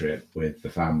kind of trip with the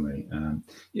family,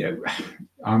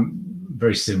 I'm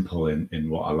very simple in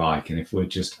what I like. And if we're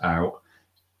just out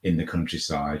in the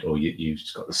countryside, or you've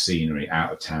just got the scenery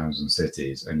out of towns and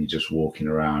cities, and you're just walking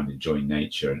around enjoying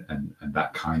nature and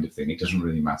that kind of thing, it doesn't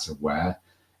really matter where.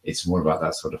 It's more about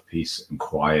that sort of peace and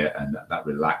quiet and that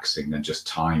relaxing and just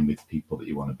time with people that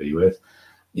you want to be with.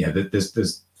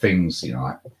 There's things,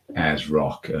 like Ayers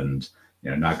Rock and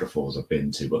Niagara Falls I've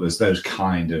been to, but there's those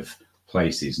kind of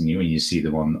places, and when you see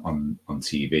them on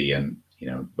TV, and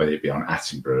whether it be on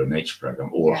Attenborough, a nature program,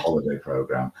 or a holiday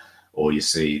program, or you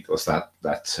see what's that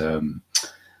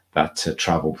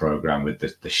travel program with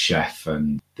the chef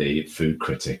and the food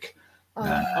critic.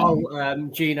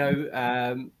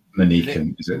 Gino. Monique,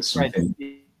 and is it something?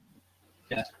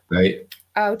 Yeah.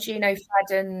 Gino,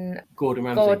 Fred, and Gordon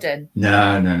Ramsay.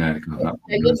 No.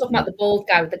 You're talking about the bald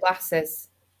guy with the glasses.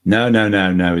 No.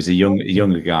 He's a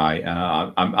younger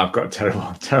guy. I've got a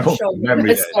terrible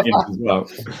memory as well.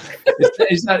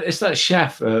 It's that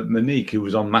chef Monique who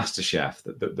was on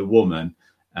MasterChef. The woman,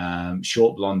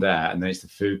 short blonde hair, and then it's the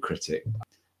food critic.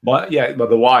 But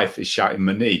the wife is shouting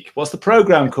Monique. What's the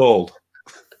program called?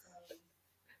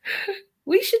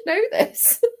 We should know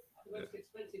this.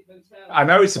 I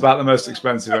know it's about the most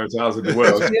expensive hotels in the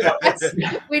world.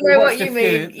 We know what you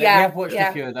mean. I've watched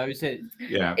a few of those.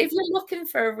 Yeah. If you're looking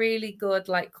for a really good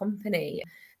company,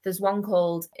 there's one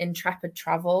called Intrepid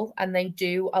Travel, and they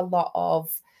do a lot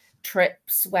of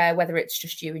trips where, whether it's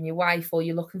just you and your wife, or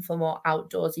you're looking for more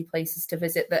outdoorsy places to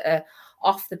visit that are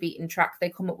off the beaten track,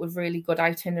 they come up with really good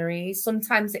itineraries.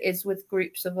 Sometimes it is with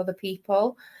groups of other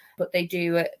people, but they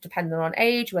do it depending on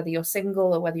age, whether you're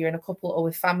single or whether you're in a couple or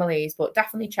with families. But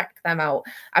definitely check them out.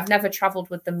 I've never traveled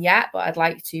with them yet, but I'd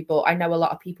like to. But I know a lot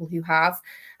of people who have,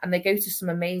 and they go to some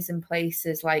amazing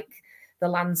places like the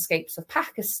landscapes of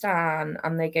Pakistan,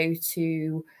 and they go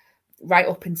to right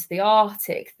up into the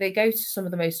Arctic. They go to some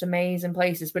of the most amazing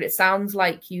places. But it sounds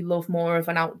like you love more of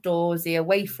an outdoorsy,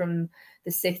 away from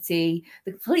the city,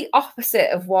 the complete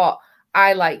opposite of what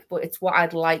I like, but it's what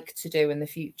I'd like to do in the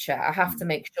future. I have to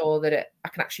make sure that I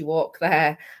can actually walk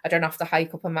there. I don't have to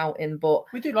hike up a mountain, but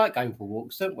we do like going for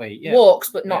walks, don't we? Yeah. Walks,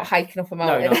 but not hiking up a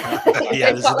mountain. No.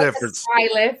 Yeah, there's a difference. Sky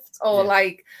lift, or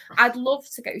I'd love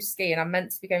to go skiing. I'm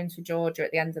meant to be going to Georgia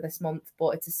at the end of this month, but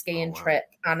it's a skiing trip,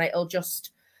 and I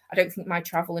don't think my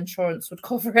travel insurance would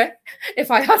cover it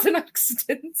if I had an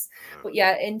accident. But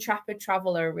Intrepid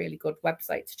Travel are a really good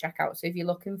website to check out. So if you're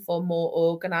looking for more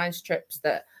organised trips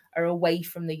that are away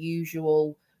from the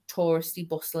usual touristy,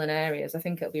 bustling areas, I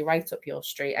think it'll be right up your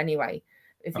street anyway.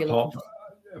 If you're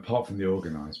apart from the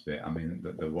organised bit, I mean,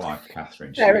 the wife,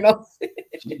 Catherine, fair enough.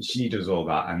 she does all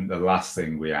that, and the last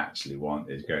thing we actually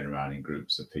want is going around in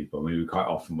groups of people. I mean, we quite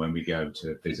often, when we go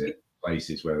to visit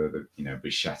places, whether be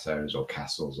chateaus or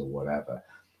castles or whatever,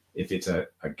 if it's a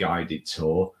guided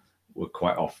tour, we're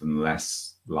quite often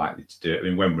less likely to do it. I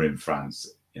mean, when we're in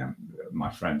France,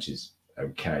 my French is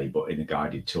okay, but in a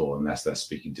guided tour, unless they're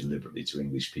speaking deliberately to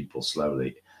English people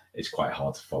slowly, it's quite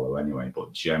hard to follow anyway.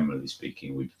 But generally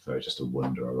speaking, we prefer just to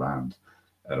wander around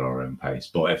at our own pace.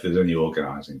 But if there's any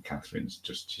organising,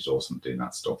 she's awesome doing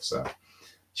that stuff, so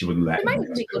she wouldn't let. It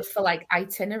might be good for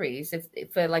itineraries,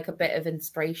 if for a bit of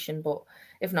inspiration, but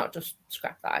if not, just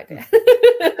scrap that idea.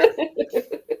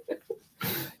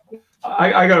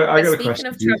 I got a question.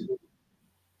 Of travel,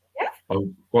 Oh,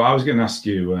 well, I was going to ask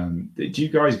you, do you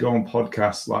guys go on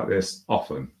podcasts like this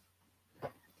often?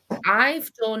 I've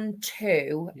done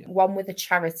 2, one with a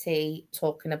charity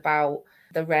talking about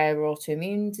the rare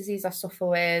autoimmune disease I suffer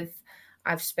with.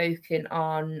 I've spoken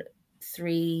on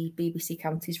 3 BBC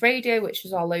Counties Radio, which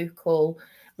is our local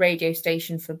radio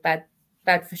station for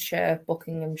Bedfordshire,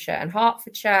 Buckinghamshire and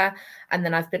Hertfordshire. And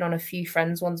then I've been on a few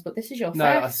friends' ones, but this is your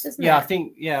first, isn't it? Yeah, I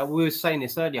think, we were saying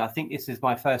this earlier. I think this is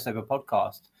my first ever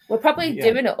podcast. We're probably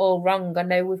doing it all wrong. I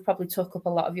know we've probably took up a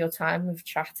lot of your time with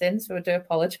chatting, so I do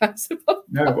apologise about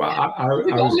that. No, well, I was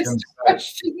going to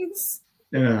questions.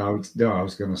 I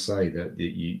was going to say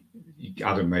that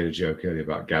Adam made a joke earlier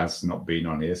about Gaz not being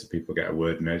on here, so people get a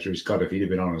word in edgeways. God, if he'd have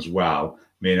been on as well,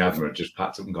 me and Adam had just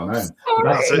packed up and gone home.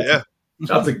 That's it, yeah.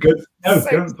 That's a good. No,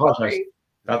 don't apologise.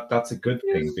 That's a good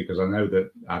thing, because I know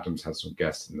that Adam's had some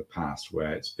guests in the past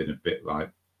where it's been a bit like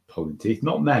pulling teeth.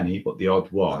 Not many, but the odd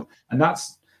one, and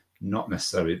that's not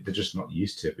necessarily, they're just not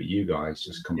used to it. But you guys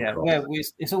just come across. Yeah,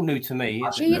 it's all new to me.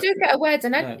 You do get a word,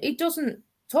 and he doesn't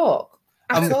talk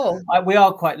at all. We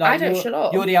are quite I don't shut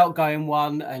up. You're the outgoing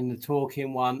one and the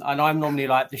talking one, and I'm normally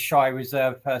like the shy,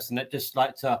 reserved person that just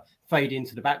like to fade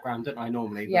into the background, don't I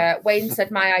normally? Yeah, Wayne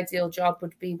said my ideal job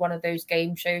would be one of those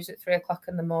game shows at 3:00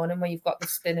 in the morning where you've got the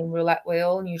spinning roulette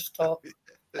wheel and you just talk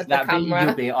at the camera.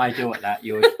 You'd be ideal at that.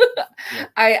 You would. Yeah.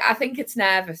 I think it's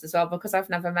nervous as well because I've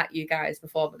never met you guys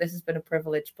before, but this has been a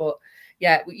privilege. But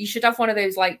yeah, you should have one of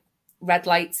those like red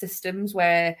light systems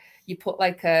where you put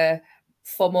like a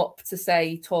thumb up to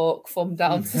say talk, thumb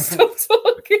down to stop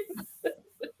talking.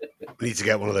 We need to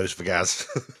get one of those for Gaz.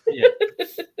 Yeah.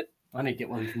 I need to get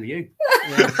one from you.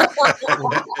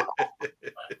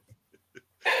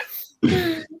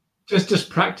 Yeah. Just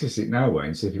practice it now,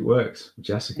 Wayne, see if it works.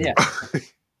 Jessica.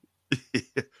 Yeah.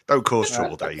 Don't cause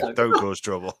trouble, Dave. Don't cause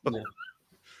trouble. Yeah.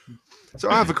 So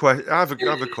I have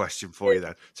a question for you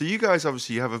then. So you guys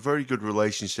obviously have a very good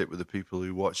relationship with the people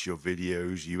who watch your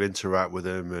videos. You interact with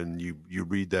them and you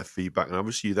read their feedback, and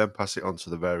obviously you then pass it on to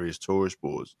the various tourist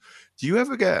boards. Do you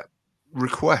ever get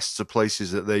requests of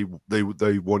places that they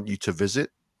want you to visit?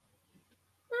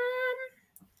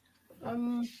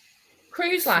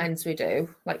 Cruise lines we do.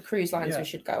 Like cruise lines we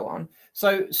should go on.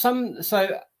 So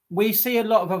we see a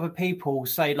lot of other people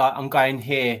say like, I'm going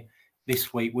here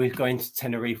this week, we're going to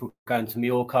Tenerife, we're going to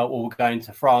Mallorca, or we're going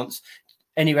to France.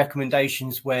 Any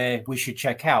recommendations where we should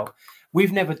check out?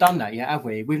 We've never done that yet, have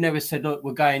we? We've never said, look,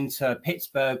 we're going to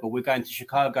Pittsburgh or we're going to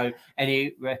Chicago.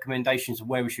 Any recommendations of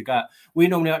where we should go? We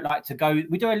normally like to go.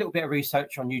 We do a little bit of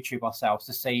research on YouTube ourselves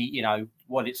to see, you know,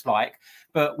 what it's like.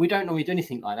 But we don't normally do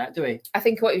anything like that, do we? I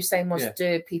think what you were saying was,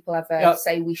 do people ever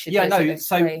say we should? This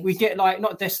place? We get like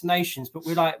not destinations, but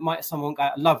we like might someone go,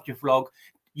 I loved your vlog.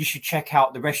 You should check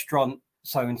out the restaurant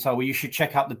so and so, or you should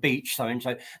check out the beach so and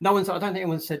so. No one's. I don't think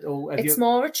anyone said. Oh, it's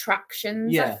more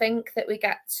attractions. I think that we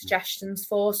get suggestions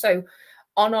for. So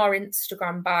on our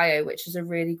Instagram bio, which is a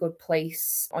really good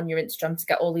place on your Instagram to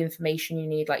get all the information you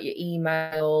need, like your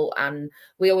email, and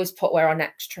we always put where our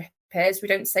next trip is. We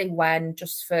don't say when,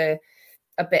 just for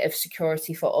a bit of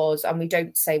security for us, and we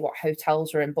don't say what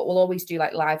hotels we're in, but we'll always do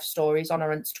like live stories on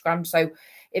our Instagram. So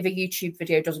if a YouTube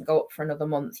video doesn't go up for another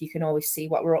month, you can always see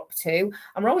what we're up to.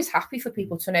 And we're always happy for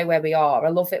people to know where we are. I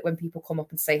love it when people come up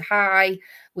and say hi.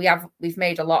 We've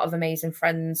made a lot of amazing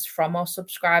friends from our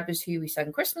subscribers who we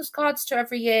send Christmas cards to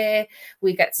every year.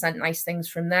 We get sent nice things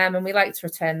from them, and we like to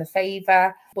return the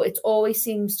favor. But it always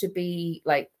seems to be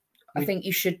like, I think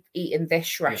you should eat in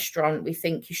this restaurant. Yeah. We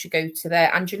think you should go to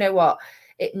there. And you know what?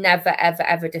 It never, ever,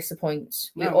 ever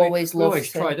disappoints. We always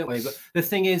try, don't we? But the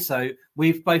thing is, though,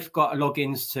 we've both got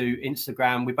logins to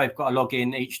Instagram. We've both got a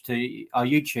login each to our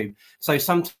YouTube. So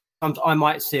sometimes I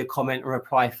might see a comment or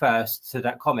reply first to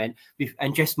that comment,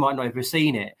 and Jess might not have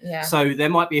seen it. Yeah. So there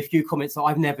might be a few comments that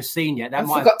I've never seen yet. That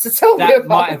might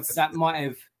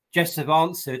have Jess have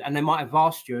answered, and they might have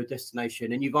asked you a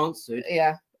destination, and you've answered.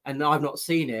 Yeah. And I've not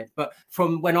seen it. But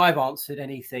from when I've answered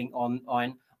anything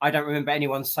online, I don't remember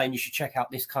anyone saying you should check out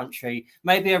this country.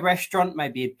 Maybe a restaurant,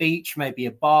 maybe a beach, maybe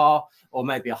a bar, or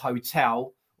maybe a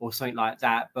hotel or something like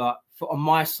that. But on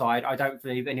my side, I don't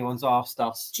believe anyone's asked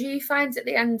us. Do you find at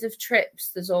the end of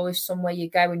trips, there's always somewhere you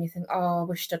go and you think, oh, I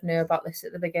wished I'd knew about this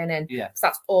at the beginning? Yeah. Because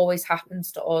that's always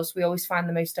happens to us. We always find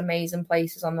the most amazing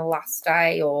places on the last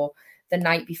day or the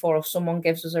night before, or someone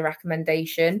gives us a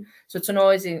recommendation. So it's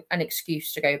always an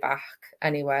excuse to go back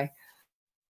anyway.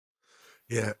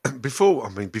 Yeah,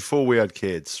 before we had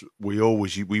kids, we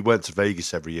went to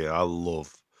Vegas every year. I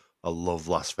love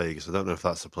Las Vegas. I don't know if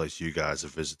that's the place you guys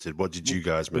have visited. What did you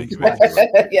guys make of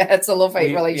it? Yeah, it's a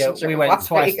love-hate relationship. We went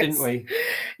twice, didn't we?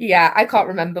 Yeah, I can't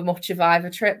remember much of either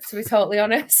trip, to be totally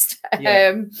honest.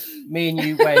 Yeah. Me and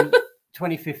you went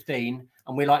 2015,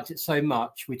 and we liked it so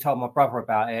much, we told my brother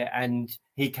about it, and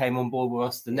he came on board with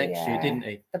us the next year, didn't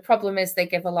he? The problem is they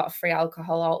give a lot of free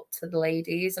alcohol out to the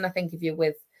ladies, and I think if you're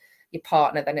with your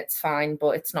partner, then it's fine,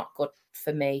 but it's not good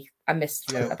for me. I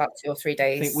missed about 2 or 3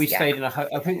 days. I think we stayed in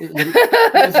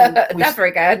never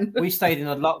again. We stayed in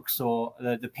a Luxor,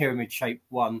 the pyramid shaped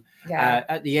one,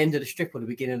 at the end of the strip or the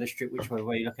beginning of the strip, which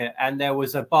way you look at it. And there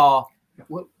was a bar.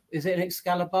 What is it? An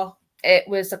Excalibur? It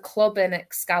was a club in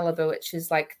Excalibur, which is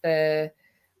like the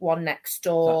one next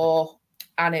door,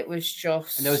 and it was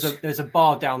just. And there's a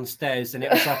bar downstairs, and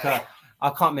it was like I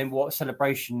can't remember what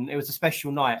celebration. It was a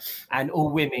special night, and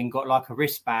all women got like a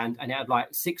wristband, and it had like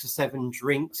 6 or 7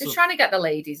 drinks. They're trying to get the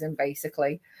ladies in,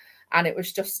 basically, and it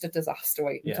was just a disaster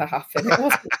waiting to happen. It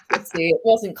wasn't pretty. It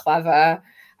wasn't clever.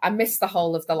 I missed the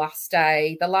whole of the last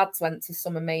day. The lads went to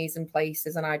some amazing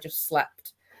places, and I just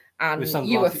slept. And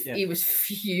he was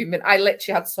fuming. I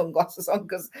literally had sunglasses on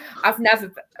because I've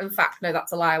never. In fact, no,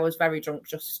 that's a lie. I was very drunk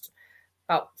just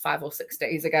about 5 or 6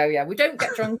 days ago. Yeah, we don't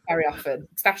get drunk very often,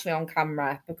 especially on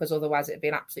camera, because otherwise it'd be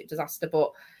an absolute disaster.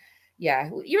 But yeah,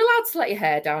 you're allowed to let your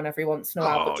hair down every once in a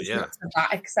while, but just not to that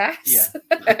excess.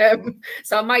 Yeah.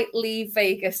 So I might leave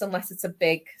Vegas unless it's a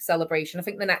big celebration. I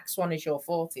think the next one is your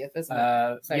 40th, isn't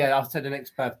it? Yeah, I'll say the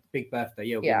next big birthday.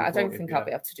 Yeah, I don't think I'll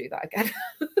be able to do that again.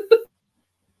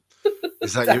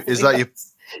 Is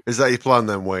that your plan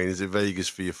then, Wayne? Is it Vegas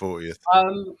for your 40th?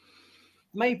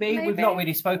 Maybe. We've not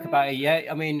really spoke about it yet.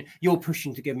 I mean, you're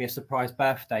pushing to give me a surprise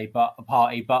birthday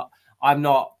party, but I'm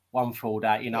not one for all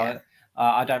that. You know, yeah.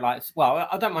 I don't mind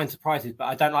surprises, but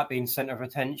I don't like being center of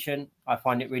attention. I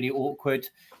find it really awkward.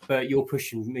 But you're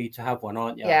pushing me to have one,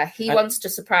 aren't you? Yeah, he wants to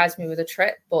surprise me with a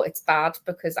trip, but it's bad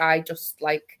because I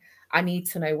need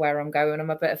to know where I'm going. I'm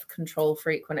a bit of a control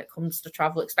freak when it comes to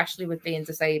travel, especially with being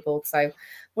disabled. So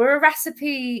we're a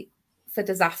recipe for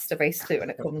disaster, basically, when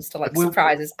it comes to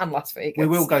surprises and Las Vegas. We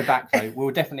will go back, though.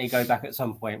 We'll definitely go back at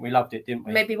some point. We loved it, didn't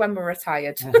we? Maybe when we're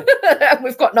retired.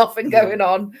 We've got nothing going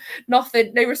on.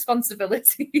 Nothing, no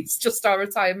responsibilities, just our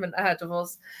retirement ahead of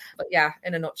us. But yeah,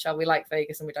 in a nutshell, we like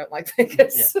Vegas and we don't like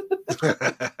Vegas. Yeah.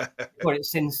 Well,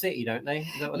 it's Sin City, don't they?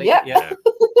 Is that what yeah.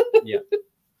 Yeah.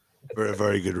 For a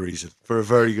very good reason. For a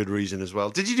very good reason as well.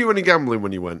 Did you do any gambling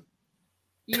when you went?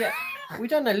 Yeah, we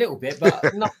done a little bit,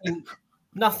 but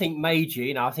nothing major.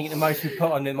 You know, I think the most we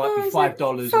put on there might be $5.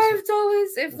 $5,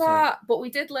 if that. But we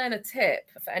did learn a tip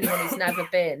for anyone who's never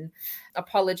been.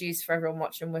 Apologies for everyone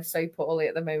watching. We're so poorly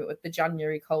at the moment with the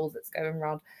January cold that's going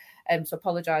around. So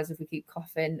apologise if we keep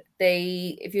coughing.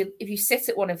 If you sit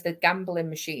at one of the gambling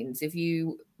machines, if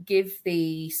you give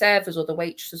the servers or the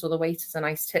waitresses or the waiters a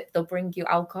nice tip, they'll bring you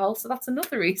alcohol. So that's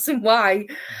another reason why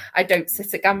I don't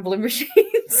sit at gambling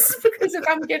machines, because if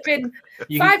I'm giving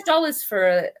 $5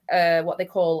 for what they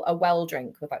call a well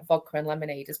drink with like vodka and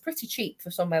lemonade, is pretty cheap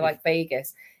for somewhere like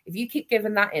Vegas. If you keep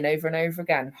giving that in over and over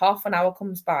again, half an hour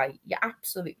comes by, you're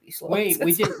absolutely slaughtered.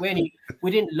 We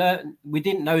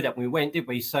didn't know that when we went, did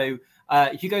we? So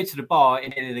if you go to the bar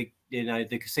in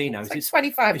the casinos, it's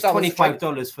 $25. It's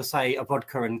 $25 for, say, a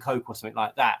vodka and Coke or something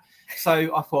like that.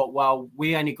 So I thought, well,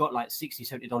 we only got like $60,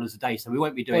 $70 a day, so we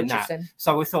won't be doing that.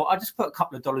 So we thought, I'll just put a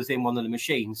couple of dollars in one of the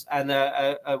machines. And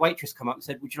a waitress come up and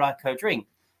said, would you like a drink?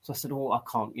 So I said, I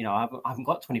can't, I haven't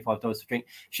got $25 to drink.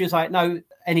 She was like, no,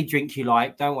 any drink you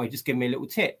like, don't worry, just give me a little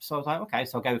tip. So I was like, okay,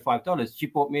 so I'll go with $5. She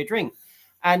bought me a drink.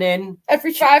 And then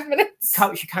every 5 minutes,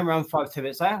 she came around 5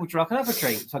 minutes later, would you like another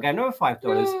drink? So I gave another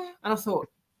 $5. And I thought,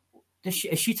 is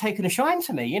she taking a shine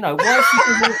to me?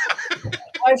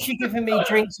 Why is she giving me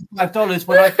drinks at $5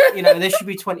 when there should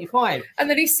be 25? And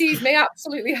then he sees me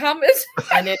absolutely hammered.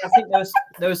 And then I think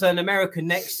there was an American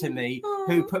next to me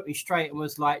who put me straight and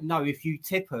was like, no, if you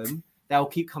tip them, they'll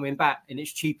keep coming back and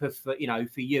it's cheaper for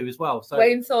you as well. So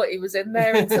Wayne thought he was in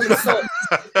there until he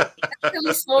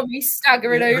saw me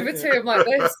staggering over to him like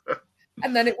this.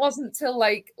 And then it wasn't till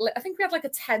I think we had like a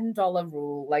 $10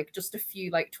 rule, like just a few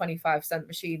 25-cent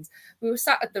machines. We were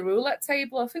sat at the roulette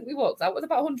table. I think we walked out with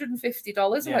about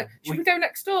 $150. I'm like, should we go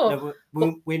next door?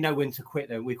 No, we know when to quit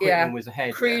though. We quit when was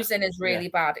ahead. Cruising is really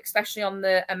bad, especially on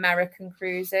the American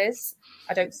cruises.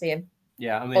 I don't see him.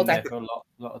 Yeah, I mean, there for a lot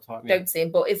of time. Yeah. Don't see him.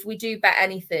 But if we do bet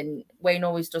anything, Wayne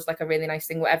always does like a really nice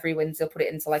thing. Whatever he wins, he'll put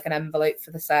it into like an envelope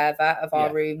for the server of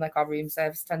our room, like our room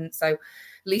service tenant. So at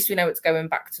least we know it's going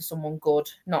back to someone good,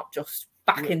 not just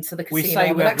back into the casino. We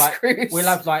say we'll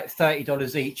have like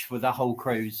 $30 each for the whole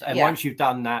cruise. And once you've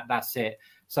done that, that's it.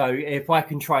 So if I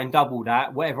can try and double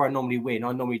that, whatever I normally win,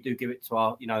 I normally do give it to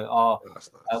our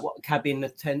what cabin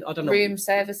attendant? I don't know. Room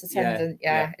service attendant.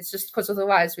 Yeah. It's just because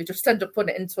otherwise we just end up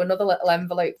putting it into another little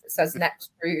envelope that says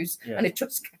next cruise, and it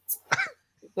just gets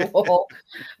the wall.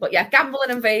 But yeah,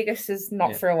 gambling in Vegas is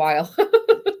not for a while.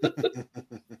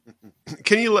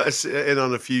 Can you let us in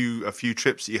on a few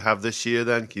trips that you have this year?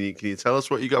 Then can you tell us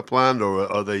what you got planned,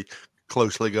 or are they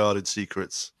closely guarded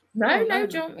secrets? No.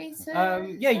 Do you want me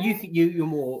to? You're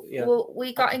more. Yeah, well,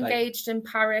 we got engaged in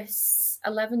Paris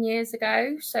 11 years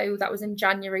ago, so that was in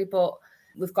January. But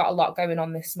we've got a lot going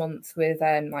on this month with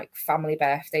family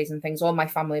birthdays and things. All my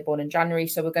family are born in January,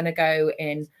 so we're going to go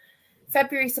in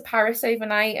February to Paris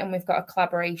overnight, and we've got a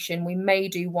collaboration. We may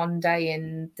do one day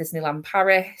in Disneyland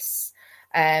Paris.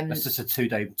 That's just a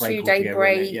 2-day break. 2-day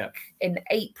break. Yeah. In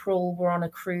April, we're on a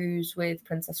cruise with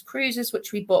Princess Cruises,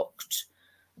 which we booked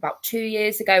about 2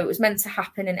 years ago. It was meant to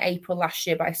happen in April last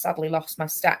year, but I sadly lost my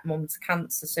stepmom to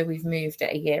cancer, so we've moved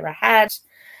it a year ahead.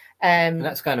 And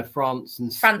that's kind of France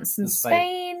and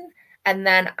Spain. And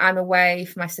then I'm away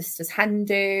for my sister's hen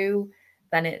do.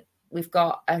 Then we've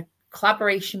got a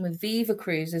collaboration with Viva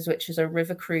Cruises, which is a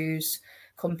river cruise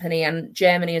company, and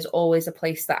Germany is always a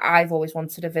place that I've always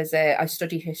wanted to visit. I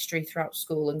studied history throughout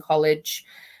school and college,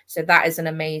 so that is an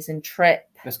amazing trip.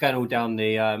 It's going all down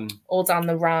the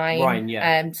Rhine,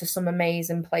 to some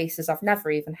amazing places I've never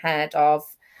even heard of.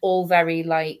 All very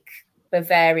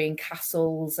Bavarian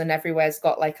castles, and everywhere's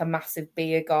got like a massive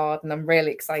beer garden. I'm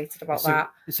really excited about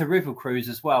that. It's a river cruise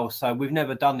as well, so we've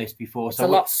never done this before. It's a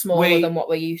lot smaller than what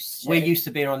we're used to. We're used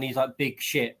to being on these like big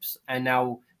ships, and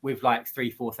now with like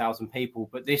 3,000-4,000 people.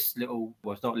 But this little,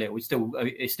 well, it's not little.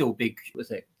 It's still big.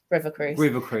 What's it? River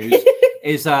cruise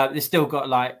is it's still got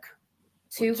like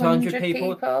 200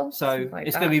 people. So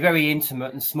it's going to be very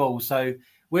intimate and small. So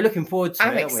we're looking forward to it.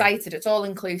 I'm excited. It's all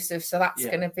inclusive. So that's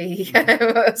going to be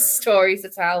a story to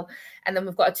tell. And then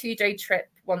we've got a 2-day trip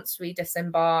once we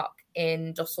disembark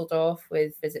in Dusseldorf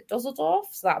with Visit Dusseldorf.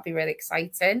 So that'll be really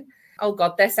exciting. Oh,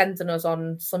 God, they're sending us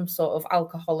on some sort of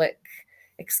alcoholic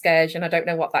excursion. I don't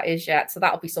know what that is yet. So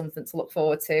that'll be something to look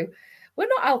forward to. We're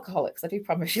not alcoholics, I do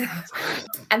promise you that.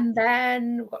 And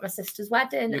then we've got my sister's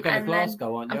wedding. You're going to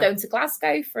Glasgow, aren't you? I'm going to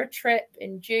Glasgow for a trip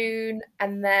in June.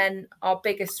 And then our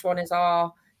biggest one is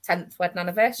our 10th wedding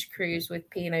anniversary cruise with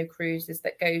P&O Cruises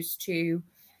that goes to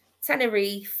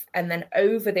Tenerife and then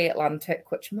over the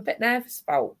Atlantic, which I'm a bit nervous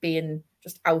about, being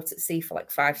just out at sea for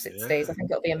like 5-6 days. I think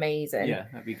it'll be amazing. Yeah,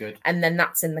 that'd be good. And then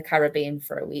that's in the Caribbean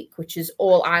for a week, which is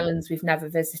all islands we've never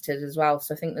visited as well.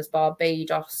 So I think there's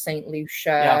Barbados, St. Lucia.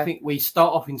 Yeah, I think we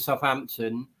start off in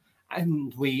Southampton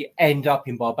and we end up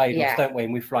in Barbados, don't we?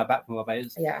 And we fly back from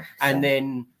Barbados. Yeah. And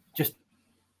then just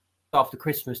after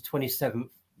Christmas, 27th,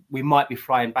 we might be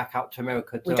flying back out to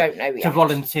America we don't know yet. To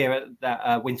volunteer at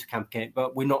that winter camp again,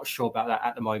 but we're not sure about that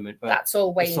at the moment. But that's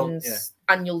all Wayne's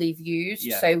annual leave used.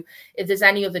 Yeah. So if there's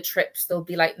any other trips, there'll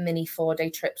be like mini 4-day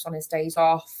trips on his days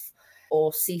off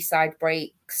or seaside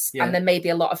breaks. Yeah. And then maybe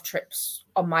a lot of trips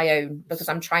on my own because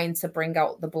I'm trying to bring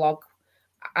out the blog.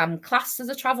 I'm classed as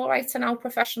a travel writer now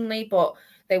professionally, but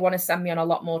they want to send me on a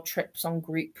lot more trips on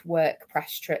group work,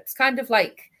 press trips, kind of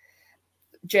like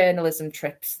journalism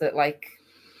trips that like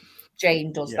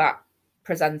Jane does that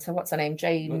presenter. What's her name?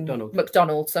 Jane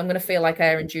McDonald. So I'm going to feel like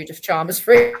her and Judith Chalmers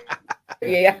for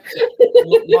yeah.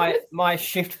 my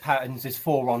shift patterns is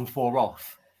 4 on, 4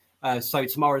 off. So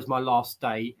tomorrow's my last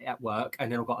day at work,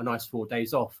 and then I've got a nice 4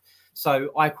 days off. So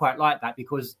I quite like that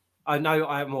because I know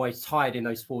I'm always tired in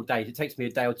those 4 days. It takes me a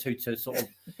day or two to sort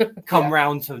of come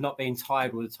round to not being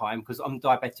tired all the time because I'm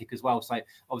diabetic as well. So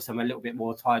obviously I'm a little bit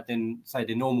more tired than, say,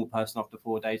 the normal person after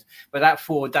 4 days. But that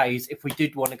 4 days, if we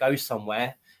did want to go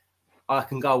somewhere, I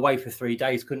can go away for 3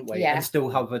 days, couldn't we? Yeah. And still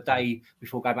have a day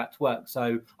before going back to work.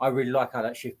 So I really like how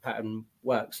that shift pattern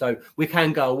works. So we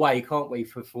can go away, can't we,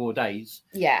 for 4 days?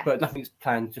 Yeah. But nothing's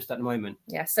planned just at the moment.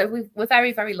 Yeah. So we're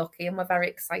very, very lucky and we're very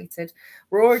excited.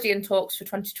 We're already in talks for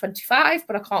 2025,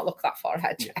 but I can't look that far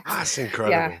ahead yet. That's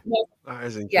incredible. Yeah. That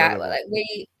is incredible.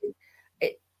 Yeah.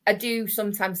 I do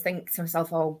sometimes think to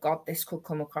myself, oh, God, this could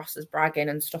come across as bragging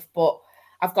and stuff. But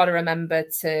I've got to remember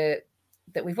that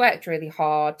we've worked really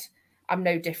hard. I'm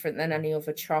no different than any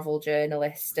other travel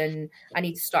journalist, and I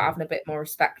need to start having a bit more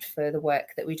respect for the work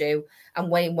that we do. And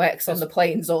Wayne works on the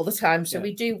planes all the time, so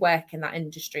we do work in that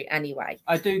industry anyway.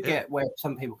 I do get where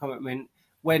some people come. I mean,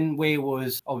 when we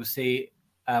was obviously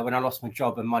when I lost my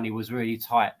job and money was really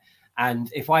tight,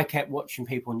 and if I kept watching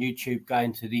people on YouTube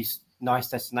going to these nice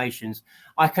destinations,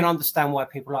 I can understand why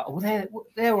people are like, oh,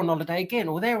 they're on holiday again,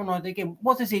 or they're on holiday again.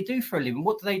 What does he do for a living?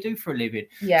 What do they do for a living?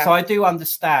 Yeah. So I do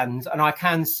understand, and I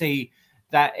can see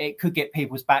that it could get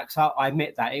people's backs up. I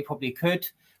admit that it probably could,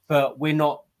 but we're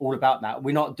not all about that.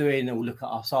 We're not doing, oh, look at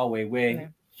us, are we? We're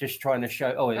just trying to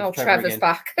show. Oh, Trevor's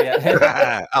back.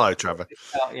 Yeah. Hello, Trevor.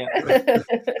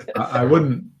 I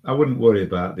wouldn't worry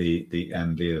about the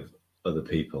envy of other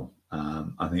people.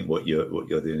 I think what you're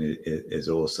doing is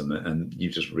awesome, and you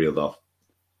just reeled off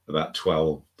about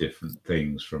 12 different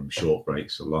things from short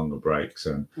breaks to longer breaks,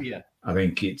 and I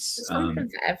think it's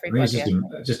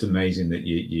just amazing that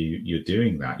you're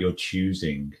doing that. You're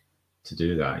choosing to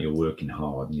do that. You're working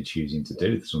hard, and you're choosing to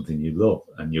do something you love,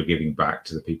 and you're giving back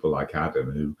to the people like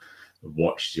Adam who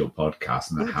watched your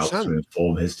podcast, and that 100%. Helps to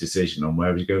inform his decision on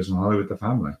where he goes on holiday with the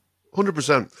family.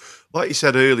 100%. Like you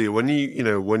said earlier, when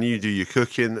you do your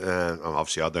cooking,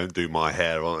 obviously I don't do my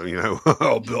hair, or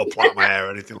plait my hair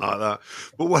or anything like that.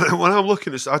 But when I'm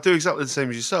looking at, I do exactly the same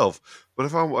as yourself. But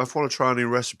if I want to try a new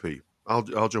recipe,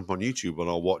 I'll jump on YouTube and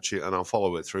I'll watch it and I'll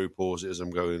follow it through, pause it as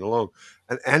I'm going along.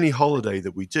 And any holiday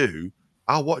that we do,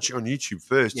 I'll watch it on YouTube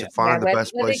first to find the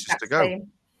best places to go.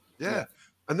 Yeah.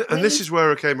 And this is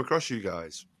where I came across you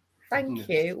guys. Thank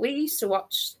you. We used to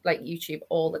watch like YouTube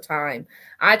all the time.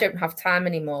 I don't have time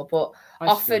anymore, but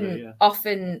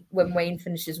often when Wayne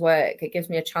finishes work, it gives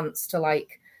me a chance to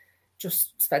like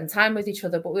just spend time with each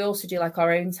other, but we also do like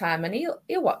our own time. And you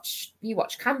watch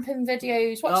camping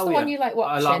videos. What's the one you like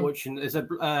watching? I like watching. There's a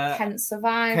Kent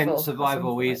Survival. Kent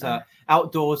Survival. He's an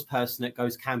outdoors person that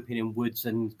goes camping in woods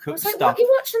and cooks stuff. What are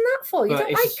you watching that for? You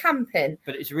don't like camping,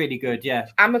 but it's really good. Yeah,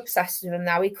 I'm obsessed with him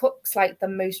now. He cooks like the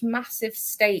most massive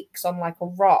steaks on like a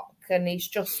rock, and it's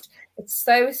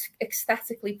so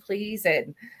aesthetically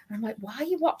pleasing. And I'm like, why are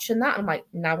you watching that? And I'm like,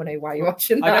 now I know why you're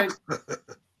watching that.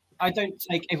 I don't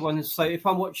take everyone's. So if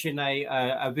I'm watching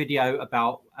a video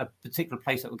about a particular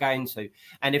place that we're going to,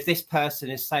 and if this person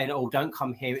is saying, "Oh, don't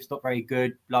come here, it's not very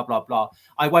good," blah blah blah,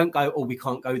 I won't go. Oh, we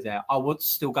can't go there. I want to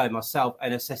still go myself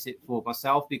and assess it for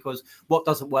myself, because what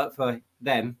doesn't work for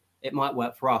them, it might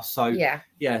work for us. So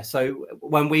yeah. So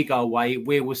when we go away,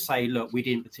 we will say, "Look, we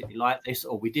didn't particularly like this,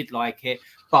 or we did like it,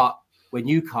 but when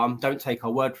you come, don't take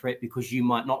our word for it, because you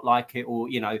might not like it, or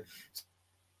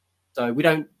So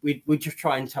we just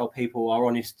try and tell people our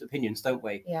honest opinions, don't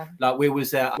we? Yeah. Like where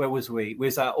was we? We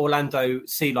was at Orlando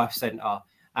Sea Life Centre.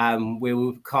 We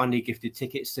were kindly gifted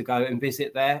tickets to go and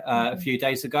visit there a few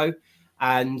days ago,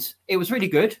 and it was really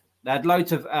good. They had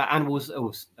loads of animals,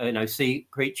 sea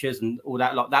creatures and all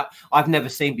that that I've never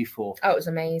seen before. Oh, it was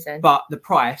amazing. But the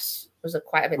price was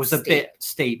a bit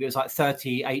steep. It was like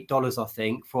 $38, I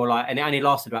think, and it only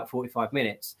lasted about 45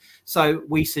 minutes. So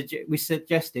we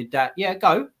suggested that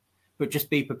go. But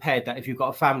just be prepared that if you've got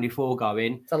a family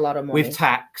going, it's a lot of money. With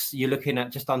tax, you're looking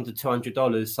at just under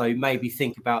 $200. So maybe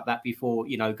think about that before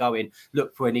going.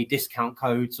 Look for any discount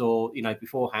codes or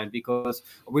beforehand, because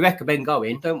we recommend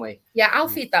going, don't we? Yeah, I'll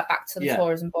feed that back to the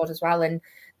tourism board as well. And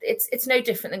it's no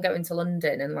different than going to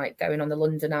London and like going on the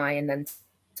London Eye and then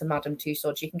to Madame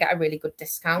Tussauds. You can get a really good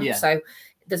discount. Yeah. So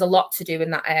there's a lot to do in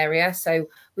that area. So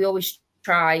we always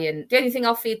try, and the only thing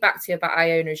I'll feed back to you about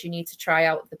Iona is you need to try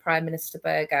out the Prime Minister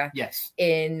burger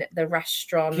in the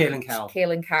restaurant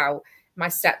Keel and Cow. My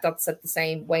stepdad said the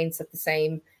same, Wayne said the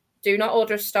same. Do not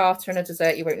order a starter and a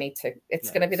dessert. You won't need to.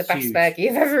 It's going to be the best burger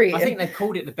you've ever eaten. I think they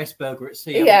called it the best burger at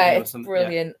sea. Yeah, it's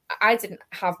brilliant. Yeah. I didn't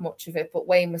have much of it, but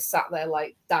Wayne was sat there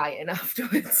like dying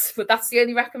afterwards. But that's the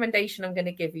only recommendation I'm going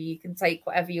to give you. You can take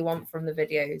whatever you want from the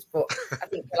videos, but I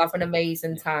think you'll have an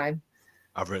amazing time.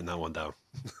 I've written that one down.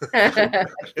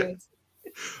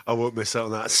 I won't miss out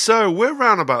on that. So we're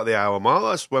round about the hour mark.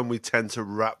 That's when we tend to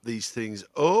wrap these things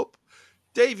up.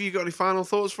 Dave, you got any final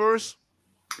thoughts for us?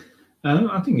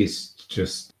 I think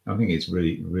it's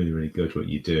really, really, really good what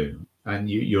you do, and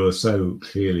you're so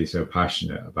clearly so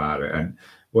passionate about it. And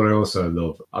what I also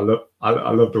love, I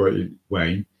love the way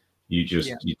Wayne, you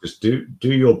just do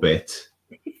your bit.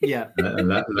 Yeah, and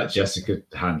let Jessica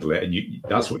handle it, and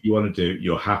that's what you want to do.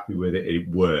 You're happy with it. It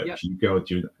works. Yep. You go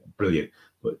do brilliant.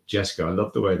 But Jessica, I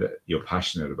love the way that you're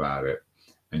passionate about it,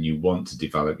 and you want to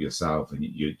develop yourself, and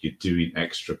you're doing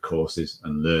extra courses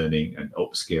and learning and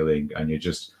upskilling, and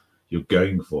you're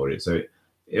going for it. So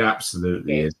it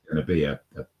absolutely is going to be a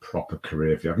proper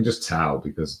career for you. I can just tell,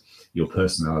 because your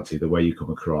personality, the way you come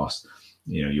across,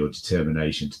 your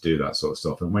determination to do that sort of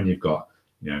stuff, and when you've got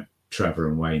Trevor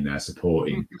and Wayne there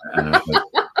supporting.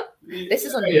 This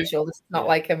is unusual. This is not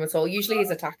like him at all. Usually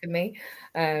he's attacking me.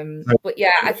 But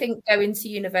yeah, I think going to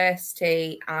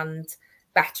university and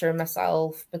bettering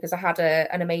myself, because I had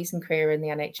an amazing career in the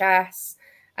NHS,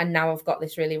 and now I've got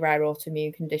this really rare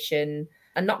autoimmune condition.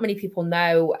 And not many people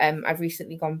know I've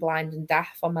recently gone blind and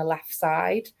deaf on my left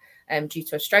side due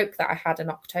to a stroke that I had in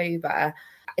October.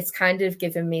 It's kind of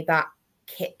given me that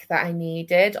kick that I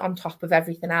needed on top of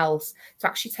everything else to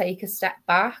actually take a step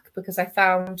back, because I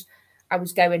found I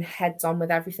was going heads on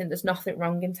with everything. There's nothing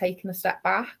wrong in taking a step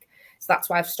back. So that's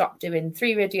why I've stopped doing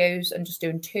 3 videos and just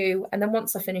doing 2. And then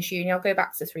once I finish uni, I'll go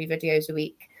back to 3 videos a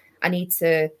week. I need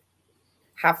to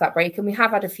have that break. And we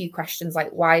have had a few questions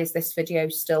like, why is this video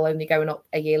still only going up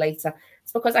a year later?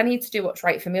 It's because I need to do what's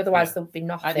right for me. Otherwise, there'll be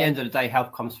nothing. At the end of the day,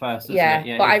 health comes first. Doesn't it?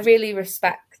 Yeah, but I really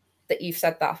respect that you've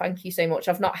said that. Thank you so much.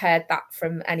 I've not heard that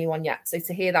from anyone yet. So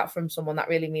to hear that from someone, that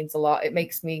really means a lot. It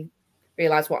makes me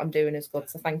realize what I'm doing is good.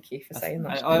 So thank you for saying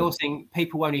that. I also think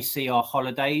people only see our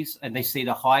holidays and they see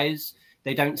the highs.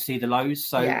 They don't see the lows.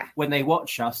 So when they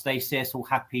watch us, they see us all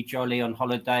happy, jolly on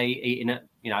holiday, eating at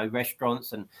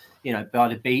restaurants and by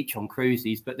the beach on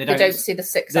cruises, but they don't see the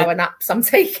 6-hour naps I'm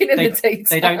taking in the daytime.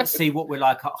 They don't see what we're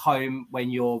like at home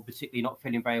when you're particularly not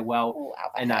feeling very well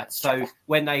and that. So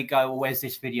when they go, well, where's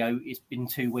this video? It's been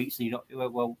 2 weeks and you're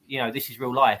not well. This is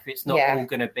real life. It's not all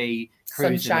going to be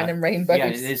cruising sunshine and rainbows.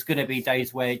 Yeah, there's going to be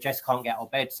days where you just can't get out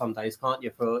of bed. Some days, can't you?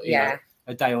 For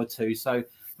a day or two. So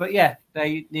But yeah,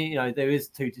 there is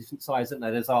two different sides, isn't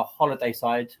there? There's our holiday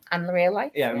side and the real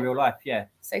life. Yeah, in real life. Yeah.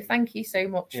 So thank you so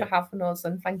much for having us,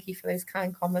 and thank you for those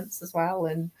kind comments as well.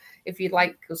 And if you'd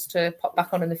like us to pop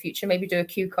back on in the future, maybe do a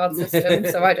cue card system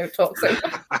so I don't talk so much.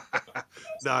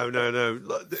 No.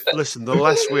 Listen, the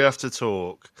less we have to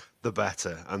talk, the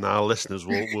better, and our listeners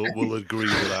will agree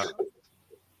with that.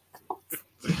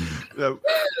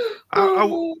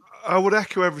 I would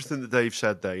echo everything that Dave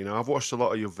said there. I've watched a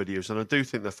lot of your videos, and I do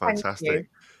think they're fantastic,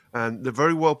 and they're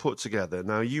very well put together.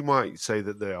 Now, you might say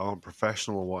that they aren't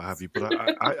professional or what have you, but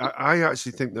I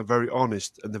actually think they're very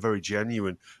honest and they're very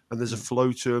genuine, and there's a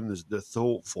flow to them. They're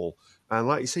thoughtful, and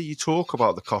like you say, you talk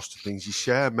about the cost of things, you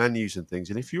share menus and things,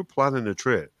 and if you're planning a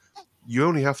trip, you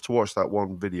only have to watch that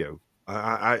one video.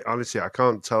 I honestly, I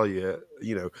can't tell you,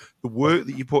 the work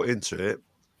that you put into it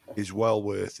is well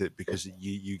worth it, because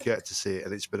you get to see it,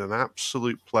 and it's been an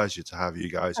absolute pleasure to have you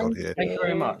guys on here. Thank you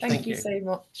very much. Thank you so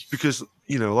much. Because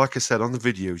like I said, on the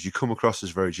videos, you come across as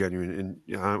very genuine,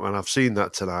 and I've seen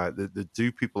that tonight. The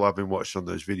two people I've been watching on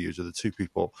those videos are the two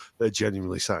people that are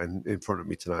genuinely sat in front of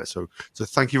me tonight. So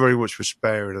thank you very much for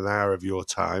sparing an hour of your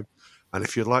time. And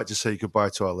if you'd like to say goodbye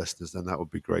to our listeners, then that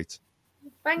would be great.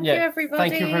 Thank you, everybody.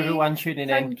 Thank you for everyone tuning in.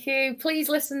 Thank you. Please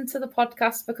listen to the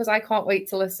podcast, because I can't wait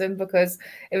to listen, because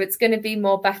if it's going to be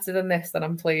more better than this, then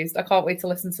I'm pleased. I can't wait to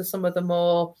listen to some of the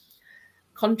more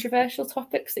controversial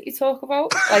topics that you talk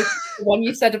about. Like the one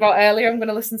you said about earlier, I'm going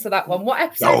to listen to that one. What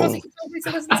episode was it you told me to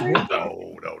listen to?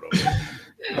 No.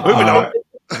 Moving on.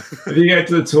 If you get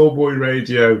to the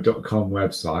tallboyradio.com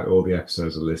website, all the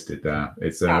episodes are listed there.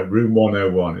 It's Room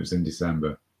 101. It was in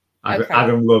December. Okay.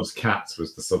 Adam Loves Cats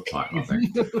was the subtitle, I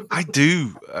think. I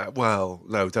do. Well,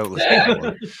 no, don't listen to that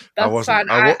one. That's fine.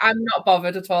 I'm not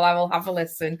bothered at all. I will have a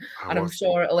listen, and I'm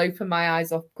sure it'll open my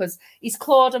eyes up, because he's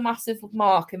clawed a massive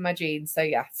mark in my genes. So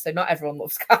yeah, so not everyone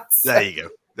loves cats. There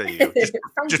you go.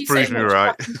 Just proves me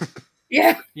right.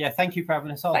 Yeah. Thank you for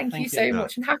having us on. Thank you so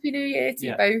much, and Happy New Year to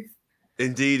you both.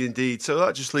 Indeed. So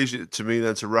that just leaves it to me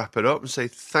then to wrap it up and say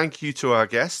thank you to our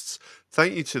guests.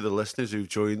 Thank you to the listeners who've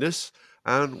joined us.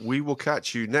 And we will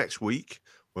catch you next week,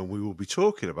 when we will be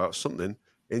talking about something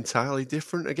entirely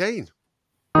different again.